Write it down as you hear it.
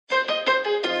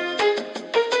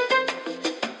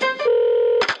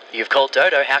called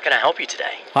Dodo. How can I help you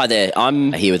today? Hi there,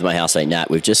 I'm here with my housemate Nat.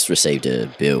 We've just received a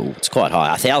bill. It's quite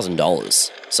high,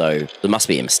 $1,000. So there must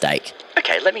be a mistake.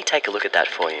 Okay, let me take a look at that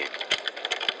for you.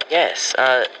 Yes,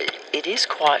 it is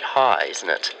quite high, isn't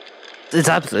it? It's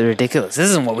absolutely ridiculous. This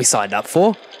isn't what we signed up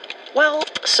for. Well,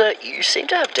 sir, you seem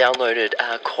to have downloaded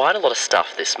quite a lot of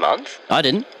stuff this month. I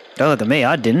didn't. Don't look at me,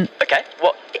 I didn't. Okay,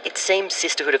 well, it seems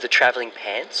Sisterhood of the Travelling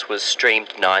Pants was streamed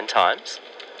 9 times.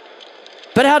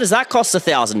 But how does that cost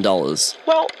 $1,000?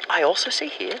 Well, I also see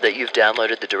here that you've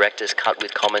downloaded the director's cut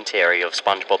with commentary of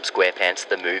SpongeBob SquarePants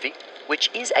the movie, which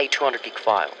is a 200 gig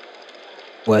file.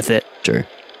 Worth it. True.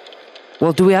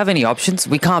 Well, do we have any options?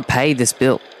 We can't pay this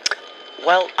bill.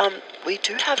 Well, we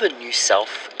do have a new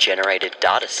self-generated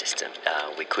data system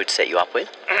we could set you up with.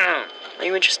 Are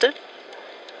you interested?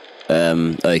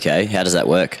 Okay. How does that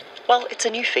work? Well, it's a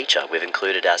new feature we've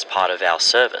included as part of our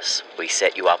service. We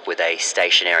set you up with a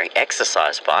stationary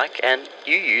exercise bike and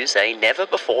you use a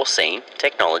never-before-seen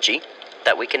technology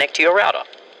that we connect to your router.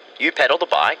 You pedal the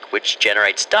bike, which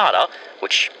generates data,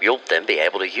 which you'll then be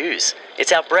able to use.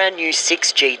 It's our brand new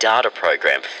 6G data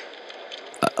program.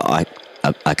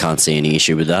 I can't see any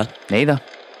issue with that. Neither.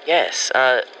 Yes,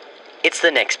 it's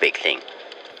the next big thing.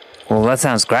 Well, that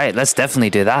sounds great. Let's definitely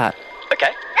do that.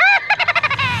 Okay.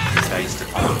 Based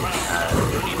upon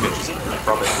new pictures of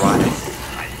Robert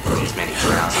writing his many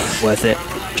trousers. Worth it.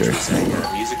 True. It's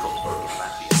a musical.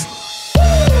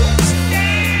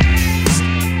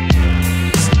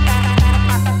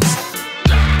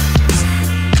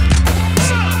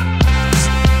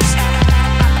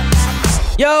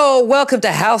 Yo, welcome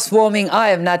to Housewarming. I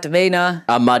am Nat Davina.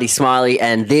 I'm Marty Smiley,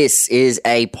 and this is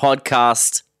a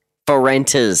podcast for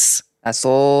renters. That's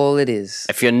all it is.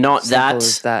 If you're not Simple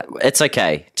as that. it's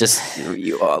okay. Just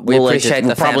We appreciate the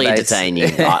we'll probably fan base. entertain you.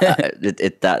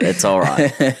 It's all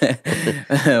right.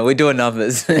 We're doing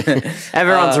numbers.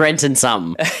 Everyone's renting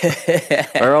something.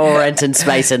 We're all renting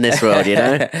space in this world, you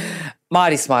know?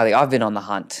 Marty Smiley, I've been on the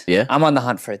hunt. Yeah? I'm on the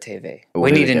hunt for a TV. Well, We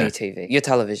here need we a go. new TV. Your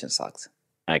television sucks.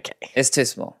 Okay. It's too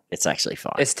small. It's actually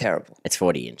fine. It's terrible. It's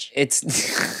 40 inch.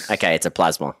 It's Okay, it's a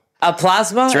plasma. a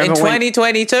plasma Do you in remember when-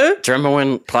 2022? Do you remember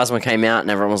when plasma came out and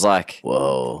everyone was like,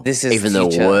 whoa. This is even the the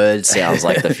future. word sounds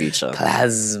like the future.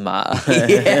 Plasma.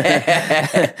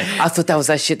 I thought that was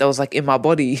that shit that was like in my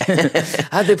body.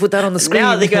 How'd they put that on the screen?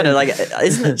 Now they're gonna like,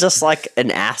 isn't it just like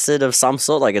an acid of some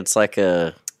sort? Like it's like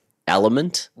a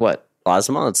element. What?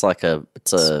 Plasma. It's like a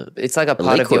It's like a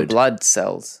part of your liquid. blood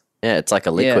cells. yeah. It's like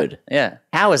a liquid. Yeah.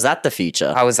 How is that the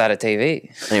future? How was that a TV?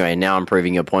 Anyway, now I'm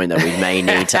proving your point that we may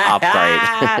need to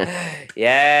upgrade.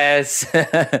 Yes.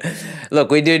 Look,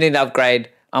 we do need to upgrade.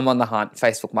 I'm on the hunt.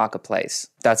 Facebook Marketplace.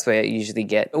 That's where you usually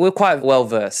get. We're quite well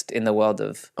versed in the world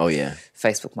of Oh yeah.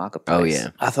 Facebook Marketplace. Oh, yeah.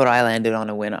 I thought I landed on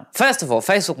a winner. First of all,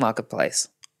 Facebook Marketplace,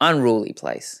 unruly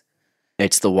place.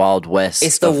 It's the Wild West.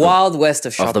 It's the of wild west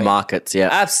of shopping. of the markets. Yeah.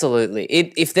 Absolutely.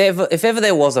 If ever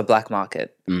there was a black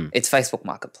market, it's Facebook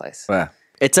Marketplace. Yeah.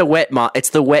 It's a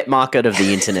It's the wet market of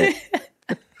the internet.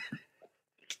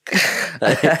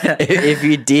 If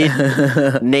you did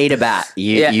need a bat,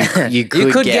 you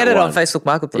could get it one. on Facebook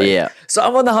Marketplace. Yeah. So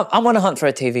I'm on a hunt for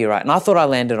a TV, right? And I thought I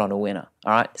landed on a winner.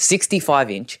 All right,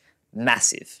 65-inch,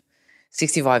 massive,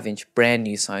 65-inch, brand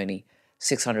new Sony,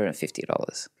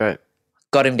 $650. Right.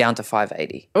 Got him down to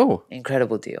 $580. Oh,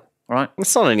 Incredible deal. All right.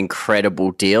 it's not an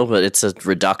incredible deal, but it's a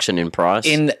reduction in price.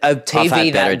 In a had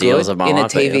TV better that deals good, of my in a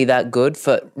life, but TV yeah. that good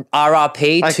for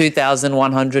RRP,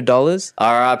 $2,100.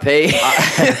 R.I.P.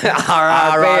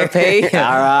 RRP.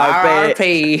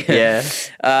 RRP.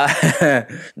 Yeah.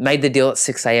 Made the deal at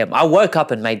 6 a.m. I woke up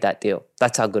and made that deal.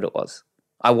 That's how good it was.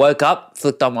 I woke up,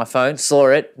 flicked on my phone, saw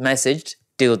it, messaged,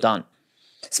 deal done.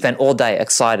 Spent all day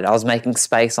excited. I was making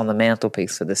space on the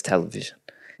mantelpiece for this television.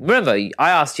 Remember, I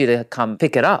asked you to come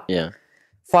pick it up. Yeah.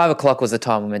 5 o'clock was the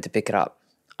time we meant to pick it up.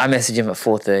 I messaged him at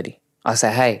 4:30. I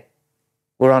say, hey,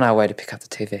 we're on our way to pick up the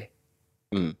TV.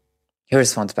 He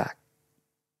responds back.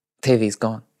 TV's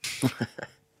gone.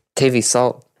 TV's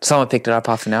sold. Someone picked it up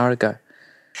half an hour ago.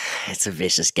 It's a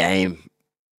vicious game.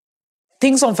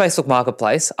 Things on Facebook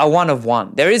Marketplace are one of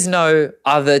one. There is no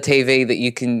other TV that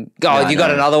you can go, No, you got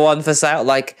no. another one for sale.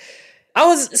 Like, I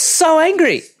was so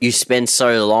angry. You spend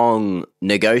so long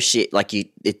negotiate, like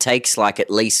it takes like at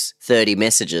least 30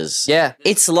 messages. Yeah.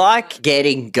 It's like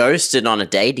getting ghosted on a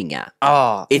dating app.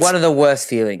 Oh, It's- one of the worst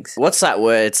feelings. What's that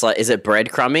word? It's like, is it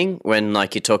breadcrumbing when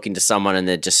like you're talking to someone and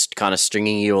they're just kind of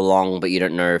stringing you along, but you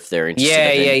don't know if they're interested? Yeah,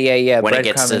 in it? yeah. When it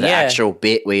gets to Breadcrumbing, the yeah. actual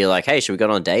bit where you're like, hey, should we go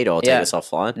on a date or Yeah. take us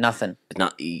offline? Nothing.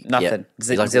 Nothing. Nothing.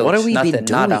 You're like, Zilch. what have we been Nothing.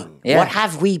 doing? Nada. Yeah. What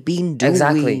have we been doing?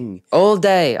 Exactly. All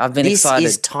day I've been This excited.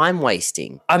 is time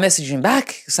wasting. I messaged him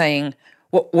back saying,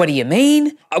 What do you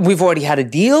mean? We've already had a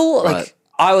deal. Right.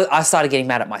 Like I started getting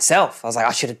mad at myself. I was like,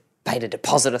 I should have paid a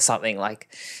deposit or something. Like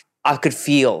I could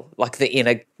feel like the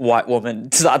inner white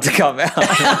woman start to come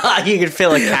out. You could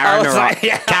feel a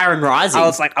Karen rising. I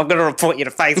was like, I'm going to report you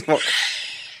to Facebook.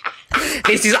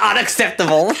 This is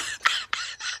unacceptable.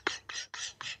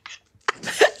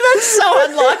 That's so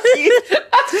unlucky.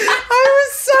 I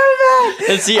was so mad.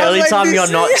 It's the I was only like, time this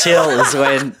you're not chill is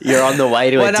when you're on the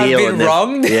way to when a deal. I've been and then-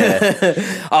 wronged.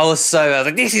 Yeah. I was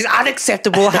like, this is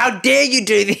unacceptable. How dare you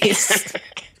do this?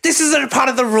 This isn't a part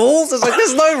of the rules. It's like,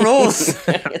 there's no rules.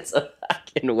 It's a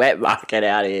fucking wet market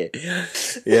out here.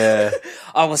 Yeah.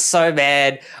 I was so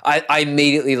mad. I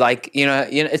immediately you know,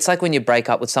 it's like when you break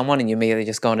up with someone and you immediately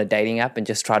just go on a dating app and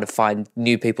just try to find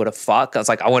new people to fuck. I was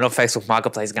like, I went on Facebook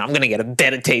Marketplace and I'm going to get a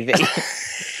better TV.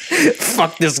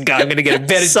 Fuck this guy. I'm going to get a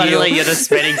better Suddenly deal. you're just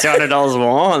spending $200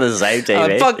 more on the same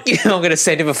TV. Fuck you. I'm going to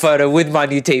send him a photo with my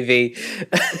new TV.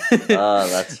 Oh,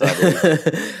 that's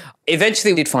funny.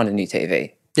 Eventually we did find a new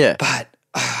TV. Yeah. But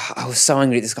I was so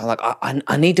angry at this guy. Like,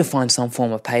 I need to find some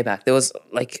form of payback. There was,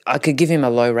 like, I could give him a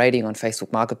low rating on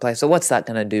Facebook Marketplace. So what's that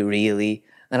going to do, really?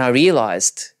 And I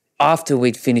realized after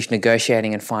we'd finished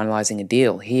negotiating and finalizing a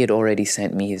deal, he had already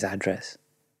sent me his address.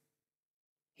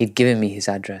 He'd given me his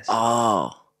address.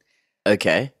 Oh,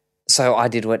 okay. So I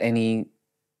did what any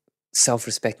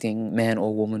self-respecting man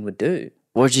or woman would do.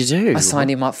 What'd you do? I signed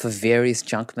him up for various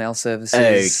junk mail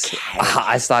services. Okay.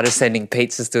 I started sending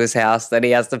pizzas to his house that he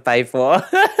has to pay for.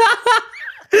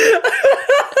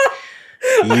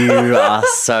 You are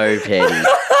so petty.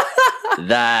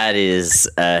 That's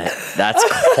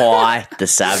quite the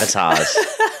sabotage.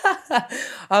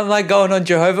 I'm like going on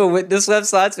Jehovah's Witness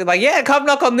websites, be like, yeah, come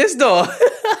knock on this door.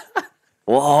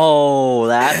 Whoa,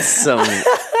 that's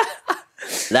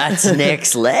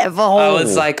next level. I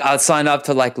was like, I'd sign up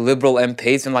to like liberal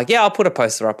MPs and like, yeah, I'll put a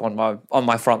poster up on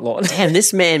my front lawn. damn,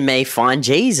 this man may find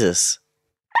Jesus.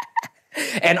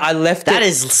 And I left That it.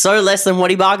 is so less than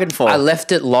what he bargained for. I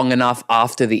left it long enough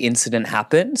after the incident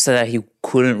happened so that he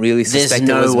couldn't really There's suspect it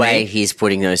no was way me. he's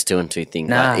putting those two and two things.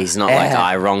 Nah. He's not like, Yeah.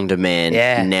 I wronged a man.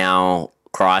 Yeah. Now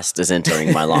Christ is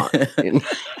entering my life.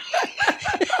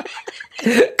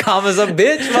 Karma's a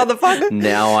bitch, motherfucker.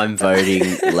 Now I'm voting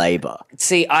Labour.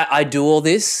 See, I do all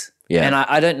this, Yeah. and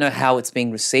I don't know how it's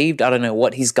being received. I don't know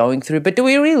what he's going through, but do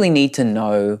we really need to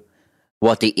know?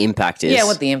 What the impact is. Yeah,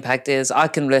 what the impact is. I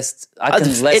can rest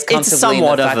comfortably It's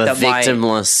somewhat in the of fact a that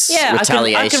victimless I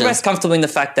retaliation. can rest comfortably in the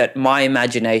fact that my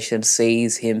imagination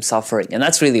sees him suffering, and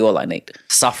that's really all I need.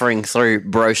 Suffering through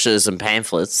brochures and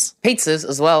pamphlets. Pizzas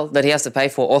as well that he has to pay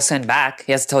for or send back.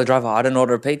 He has to tell the driver, I didn't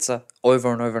order a pizza,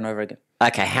 over and over and over again.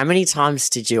 Okay, how many times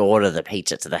did you order the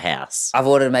pizza to the house? I've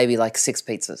ordered maybe like 6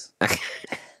 pizzas.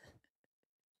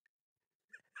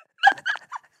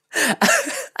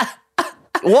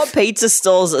 What pizza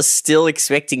stores are still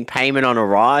expecting payment on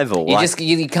arrival?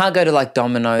 You can't go to like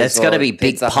Domino's. It's gotta or be Big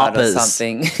Pizza Hut or Poppers.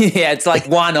 something. Yeah, it's like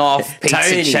one-off pizza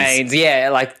Tony's. chains.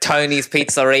 Yeah, like Tony's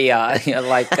Pizzeria. You're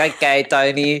like, okay,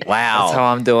 Tony. Wow. That's how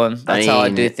I'm doing. That's how I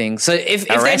mean, do things. So if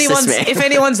arrest this man. if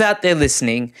anyone's out there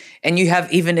listening and you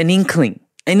have even an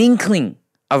inkling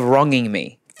of wronging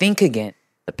me, think again.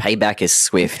 The payback is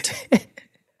swift.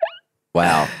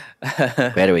 Wow.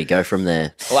 Where do we go from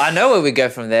there? Well, I know where we go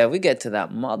from there. We get to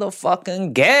that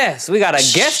motherfucking guest. We got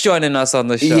a guest joining us on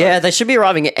the show. Yeah, they should be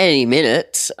arriving at any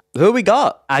minute. Who we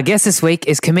got? Our guest this week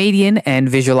is comedian and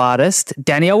visual artist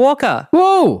Danielle Walker.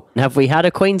 Whoa! Have we had a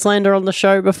Queenslander on the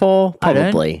show before? I don't-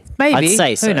 Probably. Maybe. I'd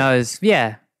say so. Who knows?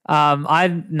 Yeah.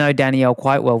 I know Danielle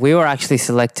quite well. We were actually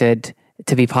selected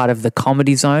to be part of the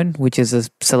Comedy Zone, which is a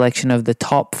selection of the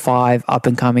top 5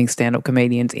 up-and-coming stand-up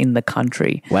comedians in the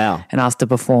country. Wow. And asked to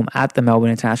perform at the Melbourne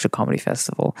International Comedy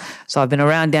Festival. So I've been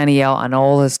around Danielle. I know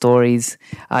all her stories.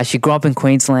 She grew up in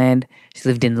Queensland. She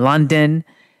lived in London,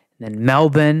 then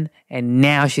Melbourne, and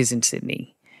now she's in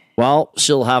Sydney. Well,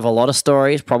 she'll have a lot of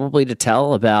stories probably to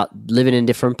tell about living in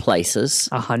different places.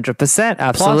 100%.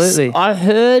 Absolutely. Plus, I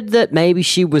heard that maybe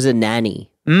she was a nanny.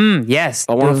 Yes.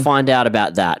 I want to find out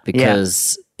about that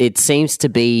because it seems to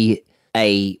be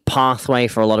a pathway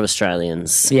for a lot of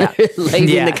Australians Yeah. leaving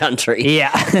Yeah. the country.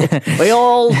 Yeah. We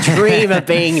all dream of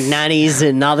being nannies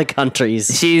in other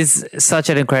countries. She's such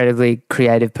an incredibly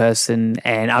creative person,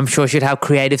 and I'm sure she'd have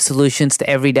creative solutions to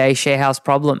everyday share house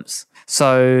problems.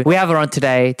 So we have her on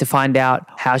today to find out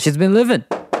how she's been living.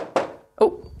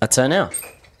 That's her now.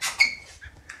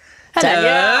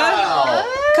 Danielle,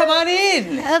 come on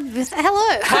in.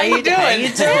 Hello. How you doing? How you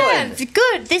doing? Yeah,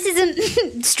 good. This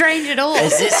isn't strange at all.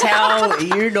 Is this how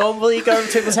you normally go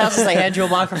to people's houses? They hand you a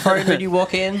microphone when you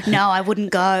walk in? No, I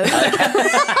wouldn't go.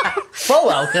 Well,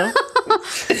 welcome.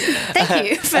 Thank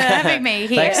you for having me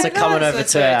here. Thanks for coming over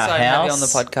That's to very our exciting to have you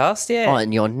house. on the podcast. Yeah. Oh,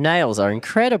 and your nails are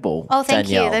incredible. Oh, thank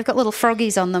Danielle. you. They've got little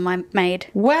froggies on them I made.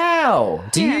 Wow.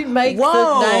 Do you make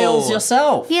Whoa. the nails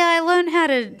yourself? Yeah, I learned how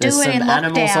to do There's it some in lockdown.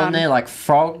 animals on there like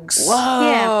frogs.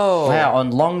 Yeah. Wow,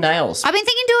 on long nails. I've been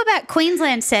thinking to about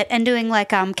Queensland set and doing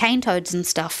like cane toads and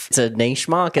stuff. It's a niche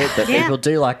market that Yeah. people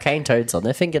do like cane toads on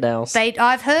their fingernails.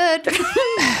 I've heard.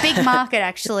 Big market,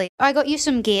 actually. I got you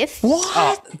some gifts.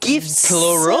 What? Gifts?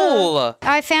 Plural.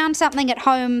 I found something at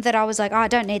home that I was like, oh, I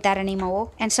don't need that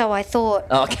anymore. And so I thought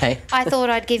Okay.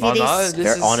 I'd give you Oh, no, these, this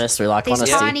Very is honest. We like these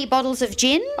honesty. tiny bottles of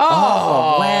gin.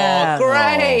 Oh, wow.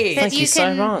 great. That Thank you so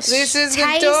can much. This is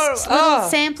Taste adorable. little Oh.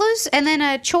 samplers and then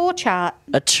a chore chart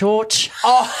A torch.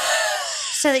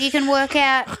 so that you can work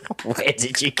out. Where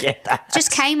did you get that?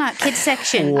 Just Kmart kids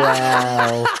section.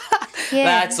 Wow. Yeah.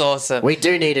 That's awesome. We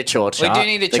do need a chore chart. do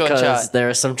need a chore because chart. there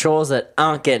are some chores that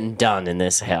aren't getting done in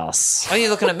this house. What are you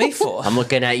looking at me for? I'm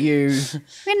looking at you. Now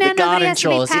The nobody garden has to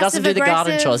be chores. He doesn't do the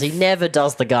garden passive-aggressive. chores. He never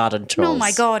does the garden chores. Oh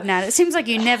my God, Nat. It seems like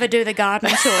you never do the garden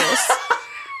chores.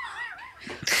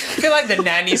 I feel like the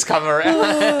nannies come around.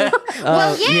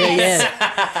 Well, yes.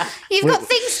 Yeah. You've got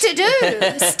things to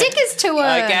do. Stickers to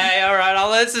earn. Okay, all right. I'll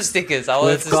learn some stickers.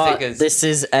 We've got, this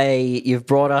is you've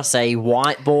brought us a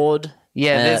whiteboard.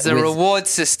 Yeah, there's a with- reward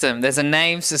system. There's a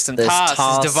name system. There's Tasks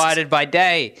tasks. is divided by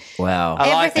day. Wow.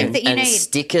 I like Everything it. that you and need.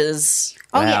 stickers.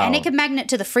 Oh, yeah, Wow. and it can magnet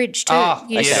to the fridge too. Oh,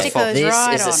 You just stick beautiful. those This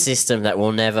right is on. a system that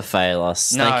will never fail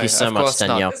us. No, Thank you so of much, course not.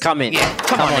 Danielle. Come in. Yeah,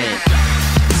 come on in.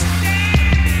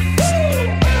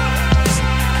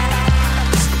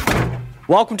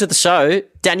 Welcome to the show,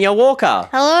 Danielle Walker.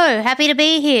 Hello, happy to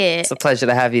be here. It's a pleasure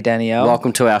to have you, Danielle.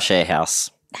 Welcome to our share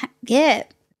house. Yeah,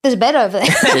 there's a bed over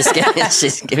there.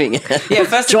 She's giving it. Yeah,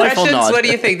 first Joyful impressions, nod. what do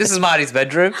you think? This is Marty's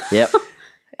bedroom. Yep.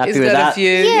 Happy He's with got that. a few,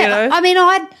 Yeah, you know. I mean,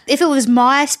 if it was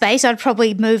my space, I'd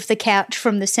probably move the couch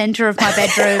from the center of my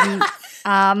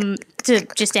bedroom to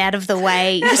just out of the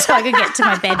way so I could get to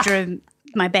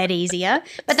my bed easier.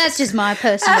 But that's just my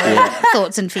personal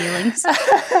thoughts and feelings.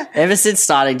 Ever since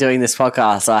starting doing this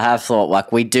podcast, I have thought like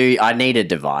I need a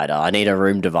divider. I need a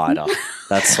room divider.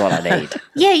 That's what I need.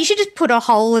 Yeah, you should just put a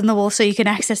hole in the wall so you can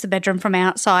access the bedroom from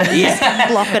outside and just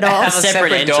block it Have a off.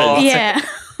 separate separate door. entrance. Yeah.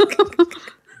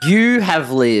 You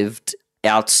have lived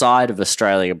outside of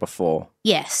Australia before.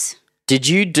 Yes. Did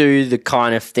you do the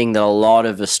kind of thing that a lot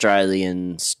of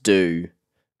Australians do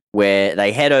where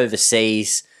they head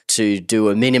overseas to do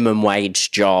a minimum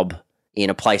wage job in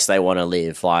a place they want to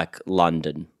live, like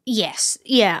London? Yes.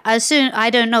 Yeah. I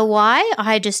don't know why.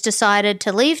 I just decided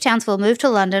to leave Townsville, move to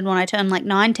London when I turned like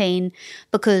 19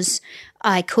 because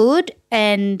I could.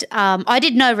 And I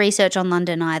did no research on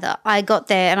London either. I got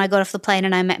there and I got off the plane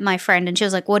and I met my friend and she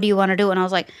was like, what do you want to do? And I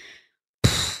was like,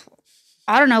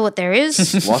 I don't know what there is.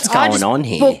 What's I going just on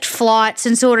here? booked flights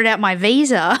and sorted out my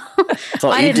visa.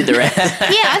 Thought I you did the rest. Yeah,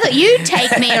 I thought you'd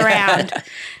take me around.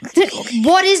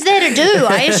 What is there to do?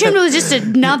 I assumed it was just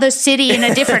another city in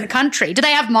a different country. Do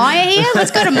they have Maya here?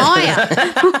 Let's go to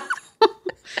Maya.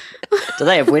 Do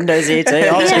they have windows here too?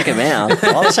 I'll check them out.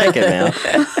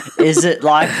 Is it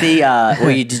like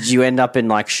did you end up in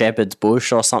like Shepherd's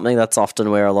Bush or something? That's often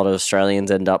where a lot of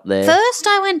Australians end up there. First,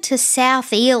 I went to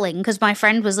South Ealing because my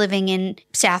friend was living in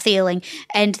South Ealing,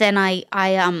 and then I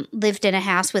lived in a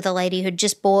house with a lady who'd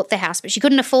just bought the house, but she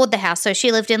couldn't afford the house, so she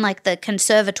lived in like the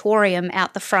conservatorium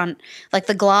out the front, like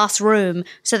the glass room,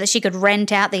 so that she could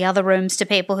rent out the other rooms to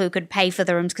people who could pay for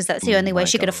the rooms because that's the only way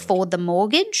she could afford the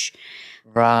morttage.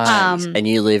 Right. And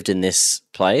you lived in this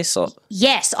place? Or?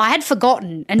 Yes, I had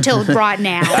forgotten until right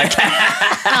now.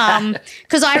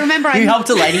 Because I remember You helped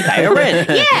a lady pay her rent.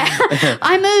 Yeah,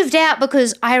 I moved out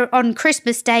because on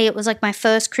Christmas Day it was like my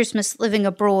first Christmas living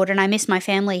abroad, and I missed my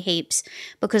family heaps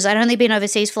because I'd only been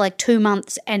overseas for like 2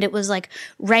 months, and it was like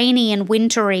rainy and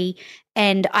wintry,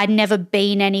 and I'd never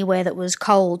been anywhere that was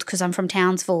cold because I'm from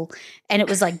Townsville, and it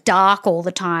was like dark all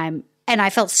the time. And I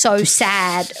felt so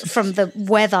sad from the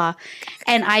weather.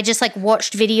 And I just like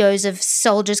watched videos of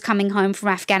soldiers coming home from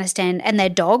Afghanistan and their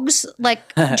dogs like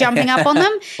jumping up on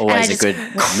them. and I Always a just good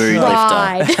mood lifter.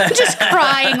 cried, just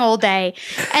crying all day.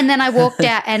 And then I walked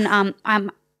out and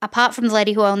I'm apart from the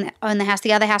lady who owned the house,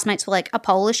 the other housemates were like a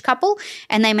Polish couple,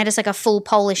 and they made us like a full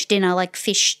Polish dinner, like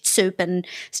fish soup and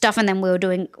stuff, and then we were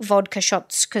doing vodka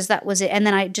shots because that was it. And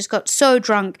then I just got so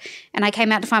drunk, and I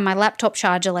came out to find my laptop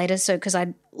charger later, so because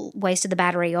I'd wasted the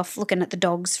battery off looking at the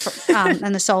dogs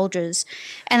and the soldiers.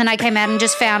 And then I came out and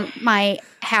just found my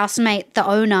housemate, the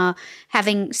owner,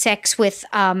 having sex with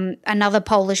another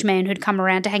Polish man who'd come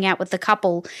around to hang out with the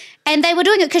couple. And they were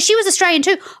doing it, because she was Australian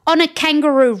too, on a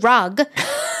kangaroo rug.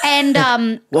 And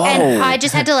I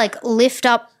just had to like lift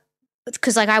up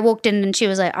because like I walked in and she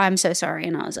was like, I'm so sorry.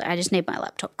 And I was like, I just need my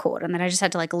laptop cord. And then I just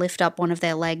had to like lift up one of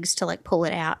their legs to like pull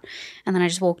it out. And then I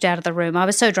just walked out of the room. I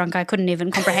was so drunk I couldn't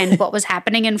even comprehend what was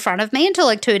happening in front of me until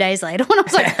like 2 days later when I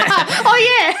was like, oh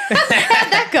yeah,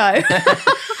 how'd that go?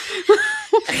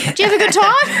 Did you have a good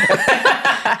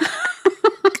time?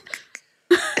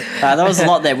 That was a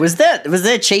lot there. Was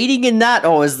there cheating in that,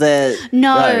 or was there?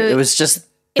 No. It was just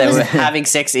they was- were having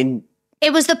sex in.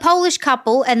 It was the Polish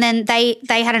couple, and then they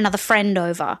had another friend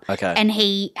over. Okay. And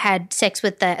he had sex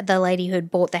with the lady who had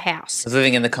bought the house. I was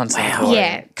living in the conservatory.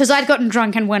 Yeah, because I'd gotten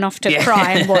drunk and went off to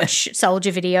cry and watch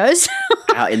soldier videos.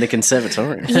 Out in the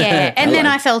conservatory. Yeah, and then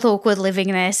I felt awkward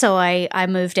living there, so I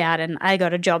moved out and I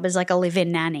got a job as like a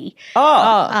live-in nanny.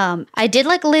 Oh, I did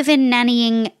like live-in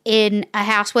nannying in a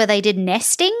house where they did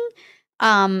nesting.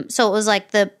 So it was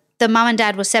like the mum and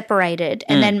dad were separated,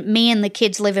 and then me and the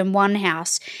kids live in one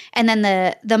house, and then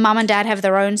the mum and dad have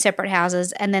their own separate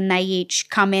houses, and then they each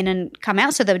come in and come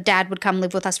out. So the dad would come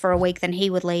live with us for a week, then he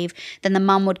would leave, then the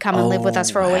mum would come and live with us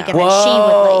for a week, and then she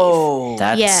would leave.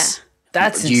 that's Yeah.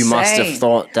 That's you must have insane.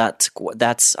 thought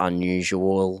that's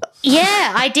unusual.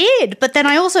 Yeah, I did. But then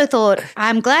I also thought,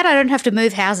 I'm glad I don't have to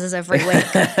move houses every week.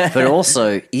 But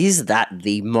also, is that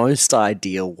the most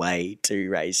ideal way to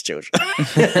raise children?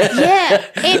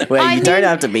 Yeah. Where you don't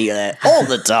have to be there all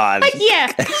the time.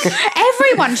 Yeah.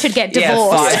 Everyone should get Yeah,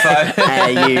 divorced. FIFO.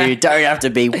 And you don't have to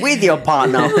be with your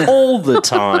partner all the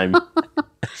time.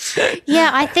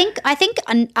 Yeah, I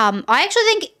actually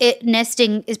think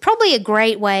nesting is probably a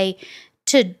great way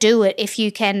to do it if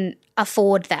you can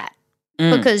afford that.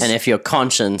 Because And if your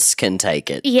conscience can take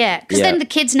it. yeah, because Yeah. then the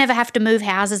kids never have to move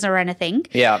houses or anything.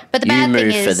 Yeah. But the You bad thing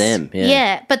move is for them,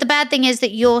 yeah. but the bad thing is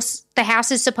that the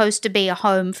house is supposed to be a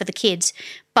home for the kids,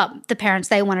 but the parents,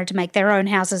 they wanted to make their own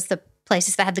houses the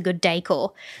places that had the good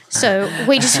decor. So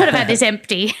we just sort of had this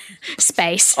empty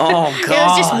space. Oh, It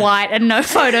was just white and no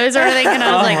photos or anything. And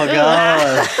I was like,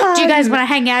 "Ugh. Do you guys want to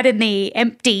hang out in the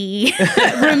empty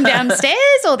room downstairs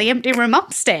or the empty room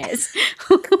upstairs?"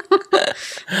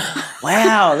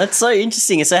 Wow, that's so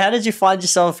interesting. So how did you find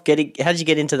yourself how did you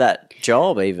get into that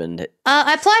job even?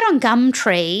 I applied on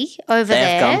Gumtree over They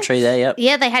there. have Gumtree there, yep.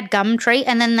 Yeah, they had Gumtree,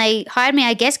 and then they hired me,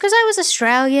 I guess, because I was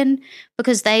Australian,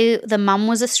 because the mum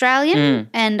was Australian,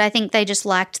 and I think they just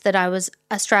liked that I was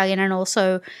Australian and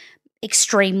also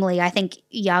extremely, I think,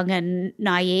 young and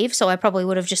naive. So I probably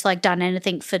would have just like done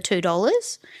anything for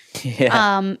 $2.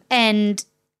 Yeah. And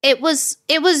it was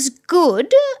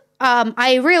good.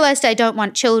 I realized I don't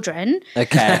want children,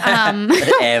 Okay.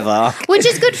 Ever. which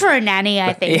is good for a nanny,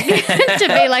 I think, to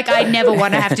be like, I never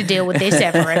want to have to deal with this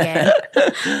ever again.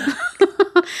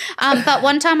 But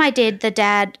one time I did, the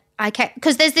dad,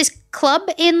 because there's this club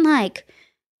in like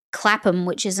Clapham,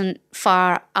 which isn't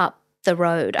far up the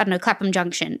road. I don't know, Clapham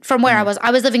Junction. From where I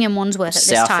was living in Wandsworth at this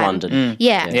South time. London.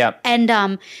 Yeah. Yeah.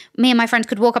 And me and my friends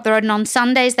could walk up the road, and on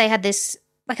Sundays they had this,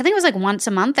 like I think it was like once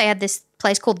a month, they had this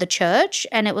place called the Church,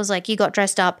 and it was like you got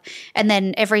dressed up, and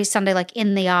then every Sunday, like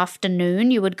in the afternoon,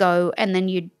 you would go and then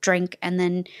you'd drink, and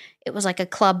then it was like a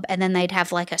club, and then they'd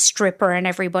have like a stripper, and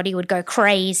everybody would go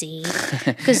crazy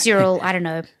because you're all, I don't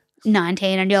know,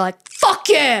 19, and you're like, fuck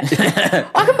yeah,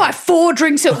 I can buy 4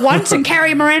 drinks at once and carry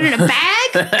them around in a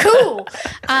bag. Cool.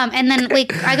 And then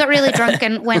I got really drunk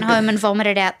and went home and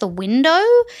vomited out the window,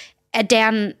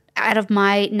 down out of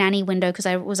my nanny window, because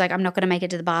I was like, I'm not going to make it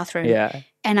to the bathroom. Yeah.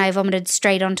 And I vomited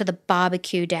straight onto the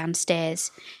barbecue downstairs.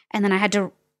 And then I had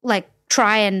to like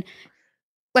try and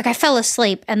like I fell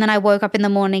asleep, and then I woke up in the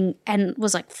morning and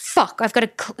was like, fuck, I've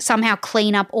got to somehow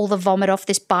clean up all the vomit off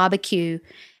this barbecue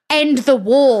and the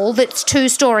wall that's 2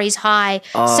 stories high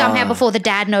somehow before the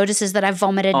dad notices that I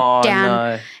vomited down.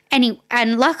 No.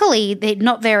 And luckily, they're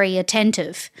not very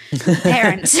attentive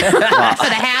parents for the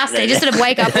house. They just sort of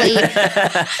wake up, leave.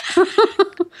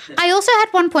 I also had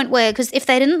one point where, because if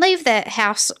they didn't leave their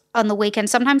house on the weekend,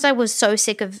 sometimes I was so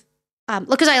sick of,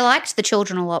 because I liked the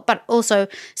children a lot, but also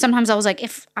sometimes I was like,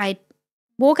 if I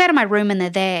walk out of my room and they're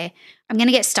there, I'm going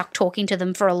to get stuck talking to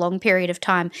them for a long period of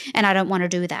time, and I don't want to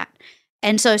do that.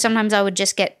 And so sometimes I would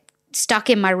just get stuck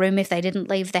in my room if they didn't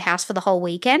leave the house for the whole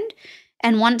weekend.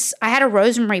 And once I had a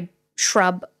rosemary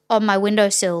shrub on my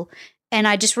windowsill, and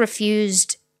I just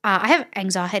refused. I have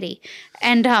anxiety,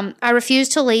 and I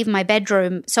refused to leave my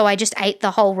bedroom, so I just ate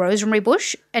the whole rosemary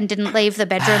bush and didn't leave the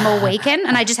bedroom all weekend.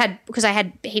 And I just had, because I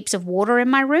had heaps of water in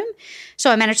my room,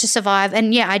 so I managed to survive.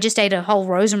 And yeah, I just ate a whole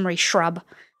rosemary shrub.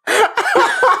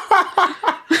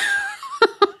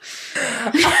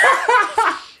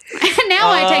 Now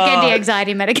I take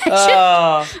anti-anxiety medication.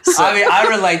 Oh, I mean, I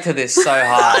relate to this so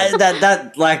hard.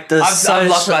 that like the I've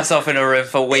locked myself in a room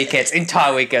for weekends,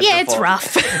 entire weekends. yeah, it's before.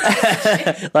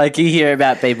 rough. like you hear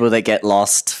about people that get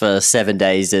lost for 7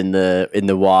 days in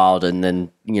the wild, and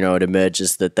then it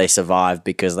emerges that they survived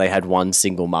because they had one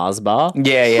single Mars bar.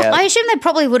 Yeah, yeah. I assume there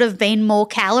probably would have been more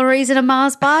calories in a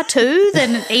Mars bar too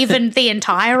than even the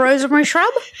entire rosemary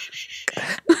shrub.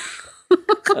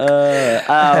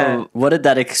 What did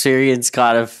that experience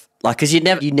kind of like? Because you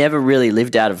never really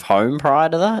lived out of home prior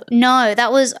to that. No,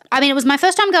 it was my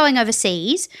first time going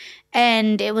overseas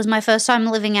and it was my first time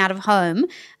living out of home.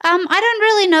 I don't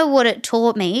really know what it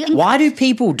taught me. Why do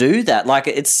people do that? Like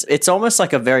it's almost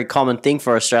like a very common thing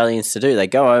for Australians to do. They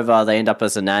go over, they end up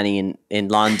as a nanny in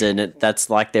London. That's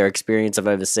like their experience of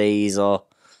overseas, or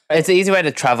It's an easy way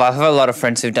to travel. I have a lot of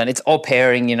friends who've done it. It's au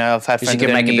pairing, I've had friends you can who go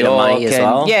to make a New bit of money York as and-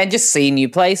 well. Yeah, and just see new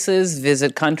places,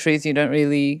 visit countries you don't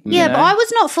really. Yeah, but I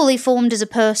was not fully formed as a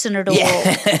person at all.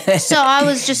 So I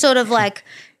was just sort of like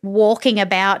walking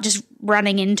about, just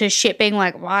running into shipping,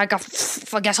 like, well, I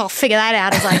guess I'll figure that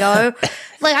out as I go.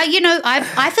 Like,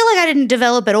 I feel like I didn't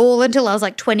develop at all until I was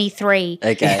like 23.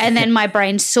 Okay. And then my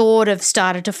brain sort of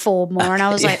started to form more. And I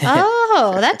was like,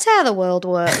 oh, that's how the world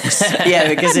works. yeah,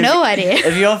 because No idea.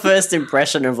 If your first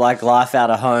impression of like life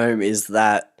out of home is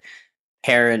that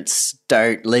parents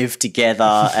don't live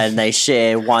together and they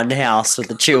share one house with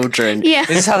the children, Yeah.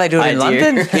 This is how they do it in idea.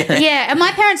 London. Yeah, and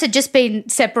my parents had just been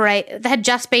separated. They had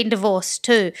just been divorced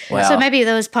too. Wow. So maybe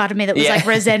there was part of me that was Yeah. like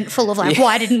resentful of like,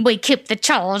 why didn't we keep the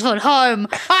childhood home?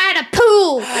 I had a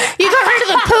pool. You got rid of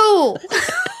the pool.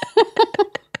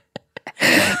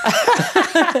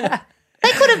 They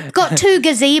could have got 2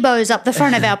 gazebos up the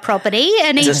front of our property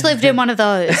and each lived in one of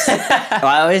those.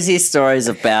 I always hear stories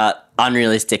about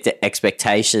unrealistic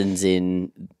expectations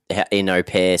in au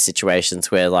pair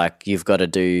situations where like you've got to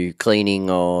do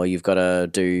cleaning or you've got to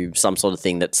do some sort of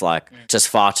thing that's like just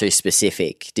far too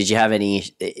specific. Did you have any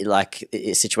like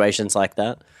situations like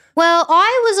that? Well,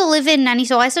 I was a live-in nanny,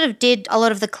 so I sort of did a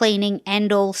lot of the cleaning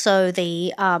and also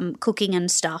the cooking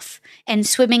and stuff and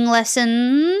swimming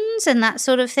lessons and that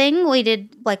sort of thing. We did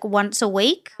like once a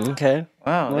week. Okay.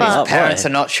 Wow, But- these parents are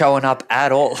not showing up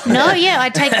at all. No, yeah, I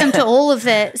take them to all of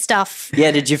their stuff.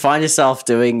 Yeah, did you find yourself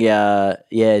doing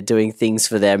doing things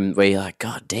for them where you're like,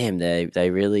 God damn, they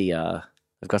really have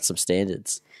got some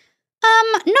standards?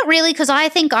 Not really, because I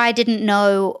think I didn't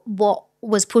know what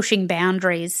was pushing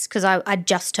boundaries because I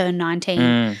just turned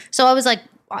 19. So I was like,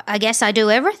 I guess I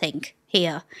do everything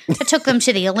here. I took them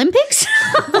to the Olympics.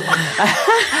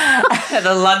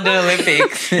 The London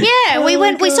Olympics. Yeah, we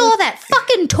saw that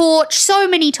fucking torch so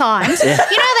many times. You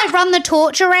know they run the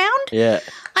torch around? Yeah.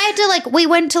 I had to we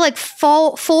went to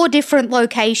four different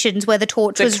locations where the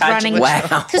torch was catch running. it. Wow.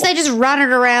 Because they just run it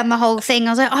around the whole thing. I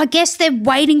was like, I guess they're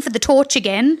waiting for the torch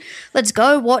again. Let's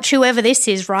go watch whoever this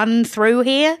is run through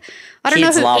here. I don't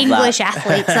Kids know love who that. English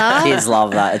athletes are. Kids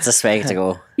love that. It's a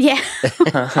spectacle. Yeah.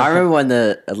 I remember when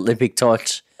the Olympic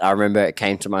torch, I remember it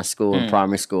came to my school in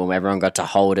primary school and everyone got to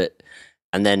hold it.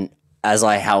 And then as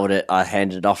I held it, I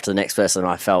handed it off to the next person.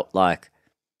 And I felt like,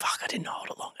 fuck, I didn't hold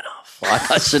it long enough.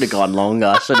 Like I should have gone longer.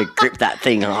 I should have gripped that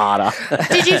thing harder.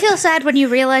 Did you feel sad when you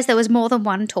realised there was more than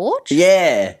one torch?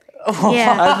 Yeah.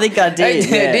 Yeah. I think I did.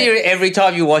 Yeah. Every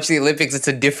time you watch the Olympics, it's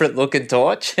a different looking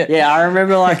torch. Yeah, I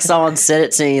remember like someone said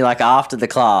it to me like after the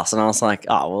class and I was like,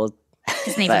 oh, well.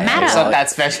 Doesn't even It's matter. It's not that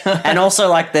special. And also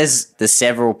like there's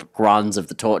several runs of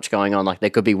the torch going on. Like there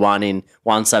could be one in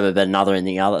one suburb and another in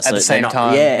the other. At the same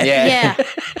time. Yeah. Yeah.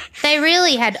 They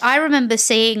really had. I remember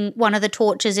seeing one of the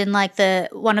torches in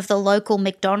one of the local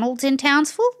McDonald's in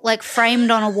Townsville, like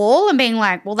framed on a wall and being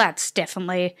like, well, that's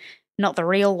definitely not the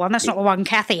real one. That's not the one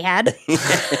Kathy had.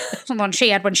 It's not the one she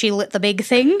had when she lit the big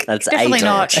thing. That's definitely a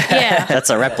not. torch. Yeah. That's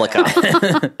a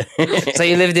replica. So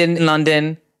you lived in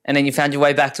London and then you found your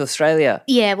way back to Australia.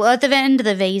 Yeah, well, at the end of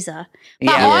the visa. But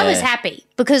Yeah. I was happy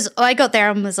because I got there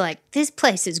and was like, this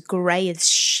place is grey as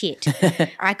shit.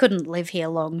 I couldn't live here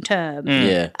long term.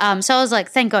 Yeah. So I was like,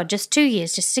 thank God, just 2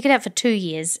 years. Just stick it out for 2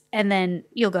 years and then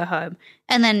you'll go home.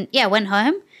 And then, yeah, went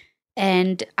home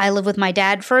and I lived with my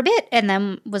dad for a bit and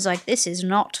then was like, this is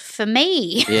not for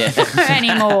me Yeah.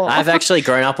 anymore. I've actually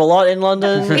grown up a lot in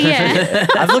London. Yeah.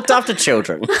 I've looked after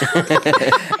children.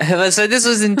 So this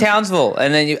was in Townsville,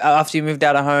 and then after you moved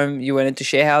out of home, you went into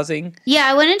share housing. Yeah,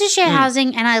 I went into share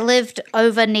housing and I lived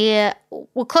over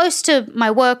close to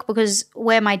my work because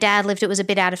where my dad lived, it was a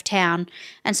bit out of town.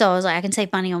 And so I was like, I can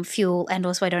save money on fuel and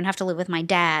also I don't have to live with my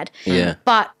dad. Yeah.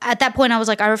 But at that point, I was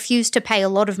like, I refuse to pay a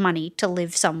lot of money to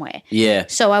live somewhere. Yeah.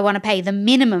 So I want to pay the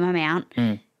minimum amount.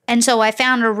 And so I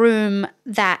found a room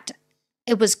that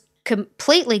it was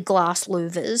completely glass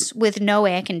louvers with no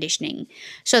air conditioning.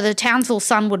 So the Townsville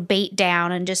sun would beat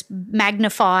down and just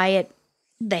magnify it,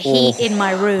 the heat in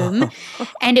my room.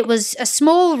 And it was a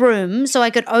small room, so I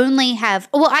could only have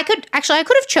 – well, I could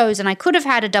have chosen. I could have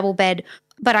had a double bed,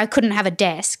 but I couldn't have a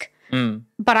desk.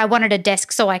 But I wanted a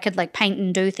desk so I could like paint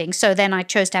and do things. So then I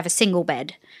chose to have a single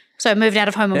bed. So I moved out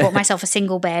of home and bought myself a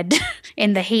single bed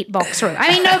in the heat box room.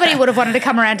 I mean, nobody would have wanted to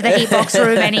come around to the heat box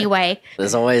room anyway.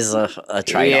 There's always a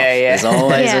trade-off. Yeah, yeah. There's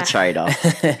always Yeah. a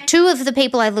trade-off. Two of the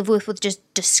people I lived with were just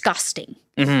disgusting.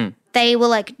 They were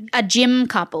like a gym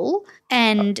couple,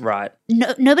 and Right.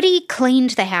 nobody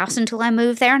cleaned the house until I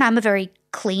moved there, and I'm a very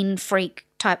clean freak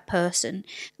type person.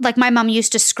 Like my mum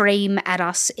used to scream at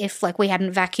us if like we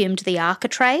hadn't vacuumed the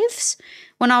architraves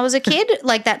when I was a kid,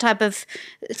 like that type of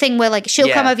thing where like she'll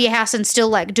come Yeah. over your house and still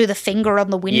like do the finger on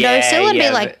the windowsill and be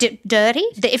yeah, like dirty.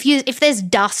 If there's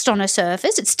dust on a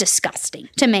surface, it's disgusting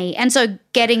to me. And so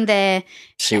getting there,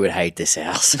 She would hate this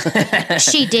house.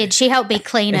 she did. She helped me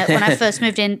clean it when I first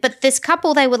moved in. But this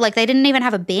couple, they didn't even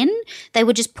have a bin. They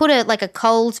would just put a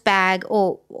Coles bag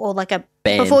or like a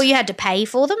Band. before you had to pay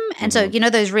for them. And so, you know,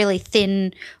 those really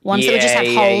thin ones that would just have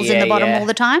holes in the bottom all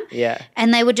the time. Yeah.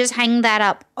 And they would just hang that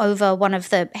up over one of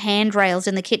the handrails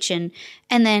in the kitchen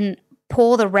and then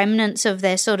pour the remnants of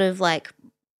their sort of like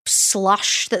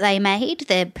slush that they made,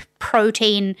 their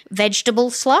protein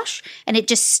vegetable slush, and it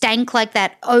just stank like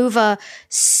that over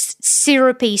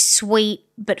syrupy, sweet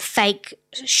but fake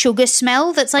sugar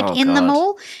smell that's like in them God.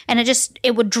 all, and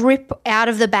it would drip out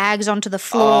of the bags onto the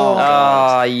floor,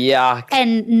 Oh, yuck.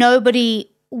 and nobody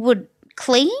would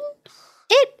clean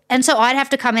it. And so I'd have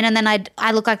to come in and then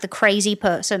I look like the crazy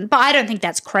person. But I don't think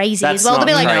that's crazy That's as well. To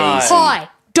be not like, crazy. hi,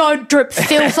 don't drip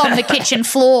filth on the kitchen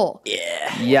floor.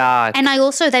 Yuck. And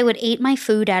they would eat my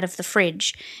food out of the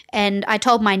fridge. And I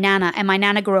told my nana, and my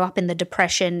nana grew up in the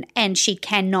Depression, and she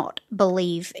cannot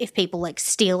believe if people like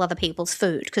steal other people's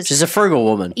food. Cause She's a frugal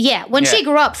woman. yeah, when she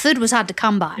grew up, food was hard to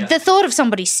come by. The thought of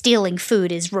somebody stealing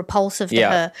food is repulsive to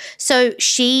her. So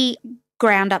she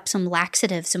ground up some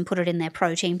laxatives and put it in their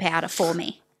protein powder for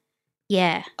me.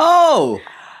 Yeah. Oh,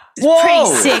 whoa! Pretty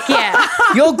sick, yeah.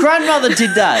 Your grandmother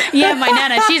did that. Yeah, my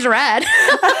nana, she's rad.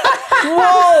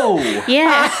 Whoa!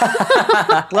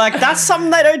 Yeah. Like that's something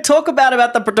they don't talk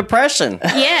about the depression.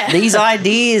 Yeah. These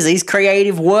ideas, these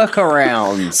creative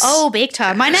workarounds. Oh, big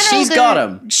time. My nana She's will do, got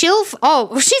 'em.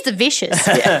 She's a vicious.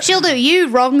 She'll do you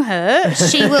wrong her.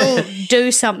 She will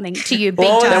do something to you big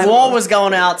time. The war was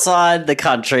going outside the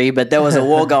country, but there was a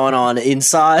war going on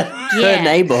inside Yeah. her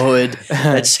neighborhood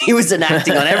that she was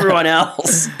enacting on everyone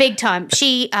else. Big time.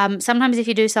 She sometimes if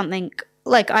you do something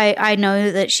like I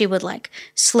know that she would like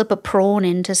slip a prawn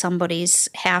into somebody's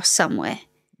house somewhere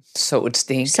So it would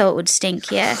stink. so it would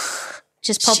stink. Yeah,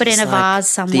 just pop it She's in a like vase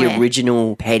somewhere. The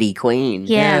original petty queen.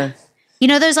 Yeah. You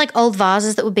know those like old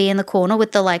vases that would be in the corner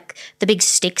with the big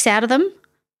sticks out of them?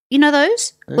 You know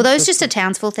those? Were those just a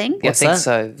Townsville thing? I think that?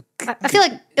 so. I feel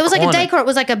like it was like a Corner. decor. It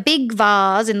was like a big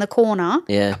vase in the corner.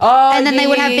 Yeah. Oh, And then they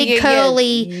would have big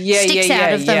curly sticks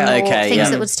out of them Yeah. or Okay, things yeah.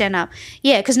 that would stand up.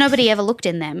 Yeah, because nobody ever looked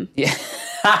in them. Yeah.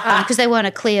 Because they weren't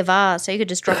a clear vase, so you could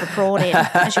just drop a prawn in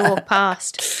as you walk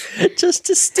past. Just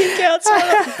to stink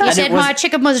outside. You said my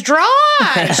chicken was dry,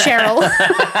 Cheryl.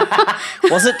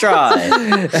 Was it dry?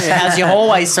 How's your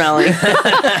hallway smelling?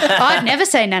 I'd never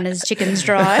say Nana's chicken's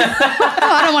dry.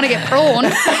 I don't want to get prawn.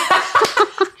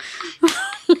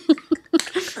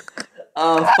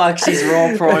 Oh, fuck, she's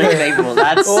raw prawning people.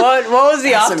 That's What was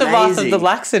the That's aftermath amazing. of the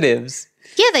laxatives?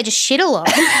 Yeah, they just shit a lot.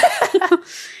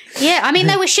 Yeah, I mean,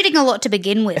 they were shitting a lot to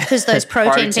begin with because those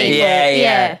protein people.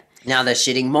 Yeah. now they're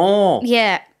shitting more.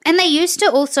 Yeah. And they used to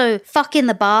also fuck in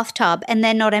the bathtub and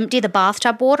then not empty the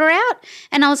bathtub water out.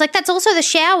 And I was like, that's also the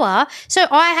shower. So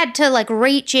I had to like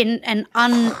reach in and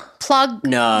unplug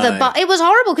No. the it was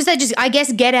horrible because they just, I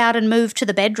guess, get out and move to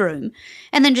the bedroom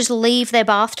and then just leave their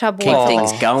bathtub Keep water.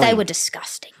 things going. They were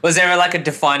disgusting. Was there like a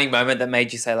defining moment that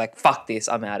made you say like, fuck this,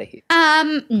 I'm out of here?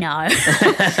 No.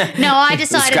 No, I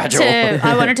decided gradual.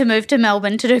 I wanted to move to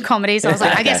Melbourne to do comedy. So I was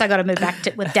like, I guess I got to move back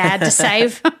with Dad to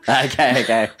save.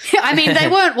 Okay. I mean, they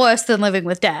weren't worse than living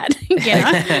with Dad. You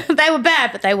know, they were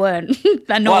bad, but they weren't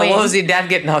annoying. What was your dad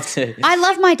getting up to? I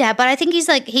love my dad, but I think he's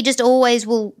like he just always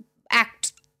will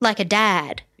act like a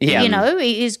dad. Yeah. You know,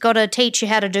 he's got to teach you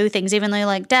how to do things, even though you're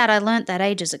like, Dad, I learnt that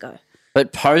ages ago.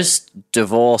 But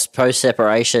post-divorce,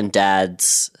 post-separation,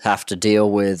 dads have to deal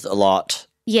with a lot.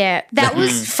 Yeah, that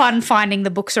was fun finding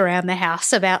the books around the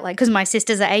house about like, because my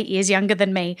sisters are 8 years younger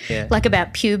than me, like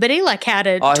about puberty, like how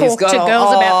to he's talk to got-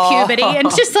 girls about puberty, and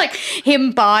just like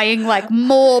him buying like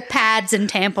more pads and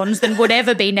tampons than would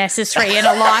ever be necessary in a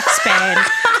lifespan.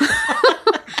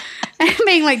 And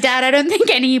being like, Dad, I don't think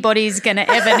anybody's going to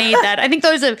ever need that. I think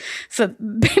those are for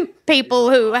people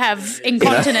who have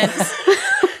incontinence.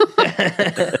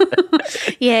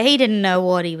 Yeah, he didn't know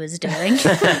what he was doing.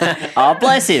 Oh,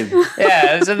 bless him.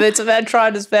 Yeah, it's a man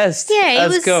trying his best. Yeah, he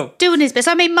That's was cool. doing his best.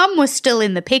 I mean, Mum was still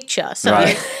in the picture, so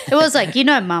Right. it was like,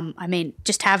 Mum, I mean,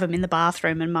 just have him in the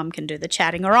bathroom and Mum can do the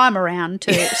chatting, or I'm around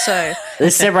too. So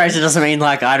This separation doesn't mean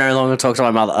like I no longer talk to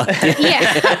my mother.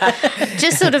 yeah,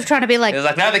 just sort of trying to be like, It was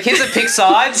like, no, the kids have picked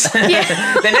sides.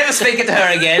 Yeah. They're never speaking to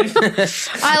her again.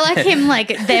 I like him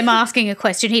like them asking a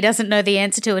question he doesn't know the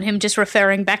answer to, and him just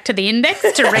referring back to the index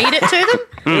to read it to them.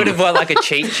 We would have bought like a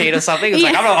cheat sheet or something. It's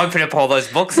like, Yeah. I'm not opening up all those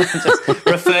books. Just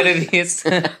refer to this.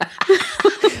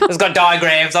 It's got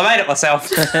diagrams. I made it myself.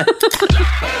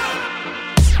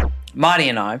 Marty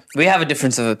and I, we have a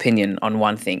difference of opinion on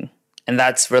one thing, and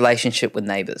that's relationship with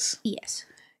neighbours. Yes.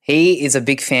 He is a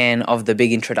big fan of the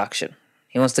big introduction.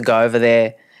 He wants to go over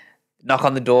there, knock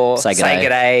on the door, Say say g'day.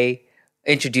 g'day,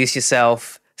 introduce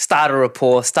yourself, start a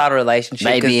rapport, start a relationship.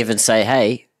 Maybe 'Cause even say,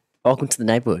 hey, welcome to the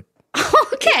neighborhood.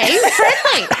 Okay,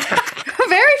 friendly.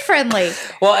 Very friendly.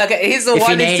 Well, okay, here's the If you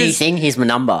one. need It's just- anything, here's my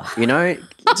number.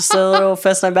 Just a little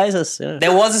first name basis. Yeah.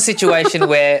 There was a situation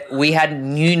where we had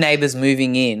new neighbors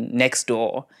moving in next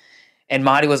door, and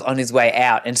Marty was on his way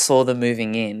out and saw them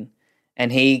moving in.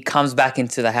 And he comes back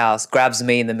into the house, grabs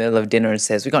me in the middle of dinner and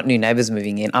says, we got new neighbors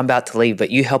moving in. I'm about to leave, but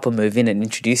you help them move in and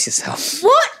introduce yourself.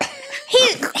 What? He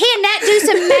and Nat do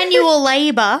some manual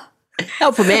labour.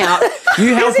 Help him out.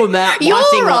 You help him out.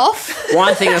 You're off.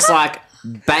 One thing is like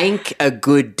bank a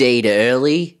good deed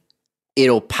early.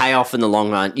 It'll pay off in the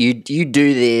long run. You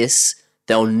do this,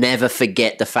 they'll never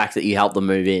forget the fact that you helped them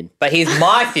move in. But here's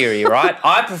my theory, right?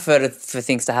 I prefer for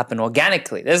things to happen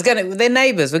organically. They're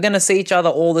neighbors. We're going to see each other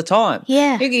all the time.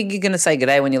 Yeah. You're going to say good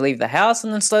day when you leave the house,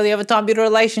 and then slowly over time build a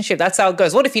relationship. That's how it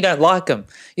goes. What if you don't like them?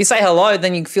 You say hello,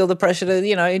 then you feel the pressure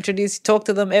to, talk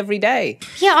to them every day.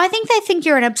 Yeah, I think they think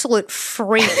you're an absolute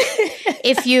freak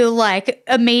if you like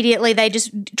immediately they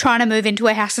just trying to move into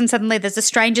a house and suddenly there's a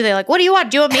stranger. They're like, "What do you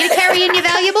want? Do you want me to carry in your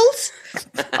valuables?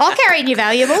 I'll carry in your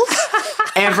valuables."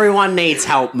 Everyone needs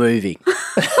help moving.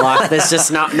 Like there's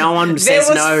just no one There says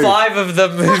was no. 5 of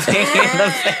them moving in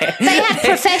the van. They had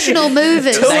professional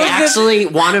movers. They actually,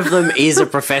 one of them is a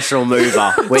professional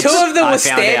mover. Which 2 of them I were found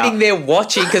standing out. there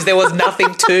watching because there was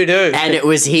nothing to do. And it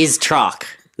was his truck.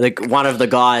 One of the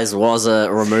guys was a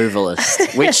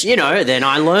removalist, which, then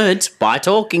I learned by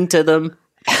talking to them.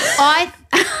 I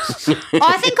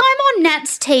think I'm on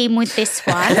Nat's team with this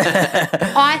one.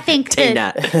 I think Team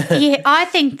that I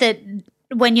think that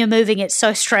when you're moving, it's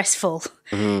so stressful.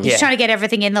 Just trying to get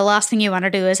everything in. The last thing you want to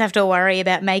do is have to worry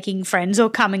about making friends or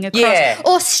coming across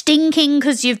or stinking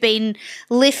because you've been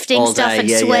lifting All stuff day, and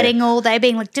yeah, sweating all day,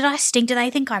 being like, "Did I stink? Do they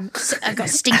think I've got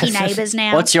stinky neighbours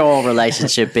now?" What's your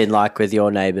relationship been like with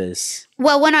your neighbours?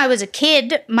 Well, when I was a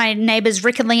kid, my neighbours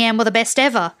Rick and Leanne were the best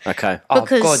ever. Okay. Oh,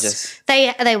 Because gorgeous.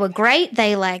 they were great.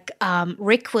 They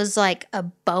Rick was like a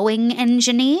Boeing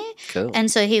engineer. Cool. And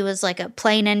so he was like a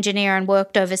plane engineer and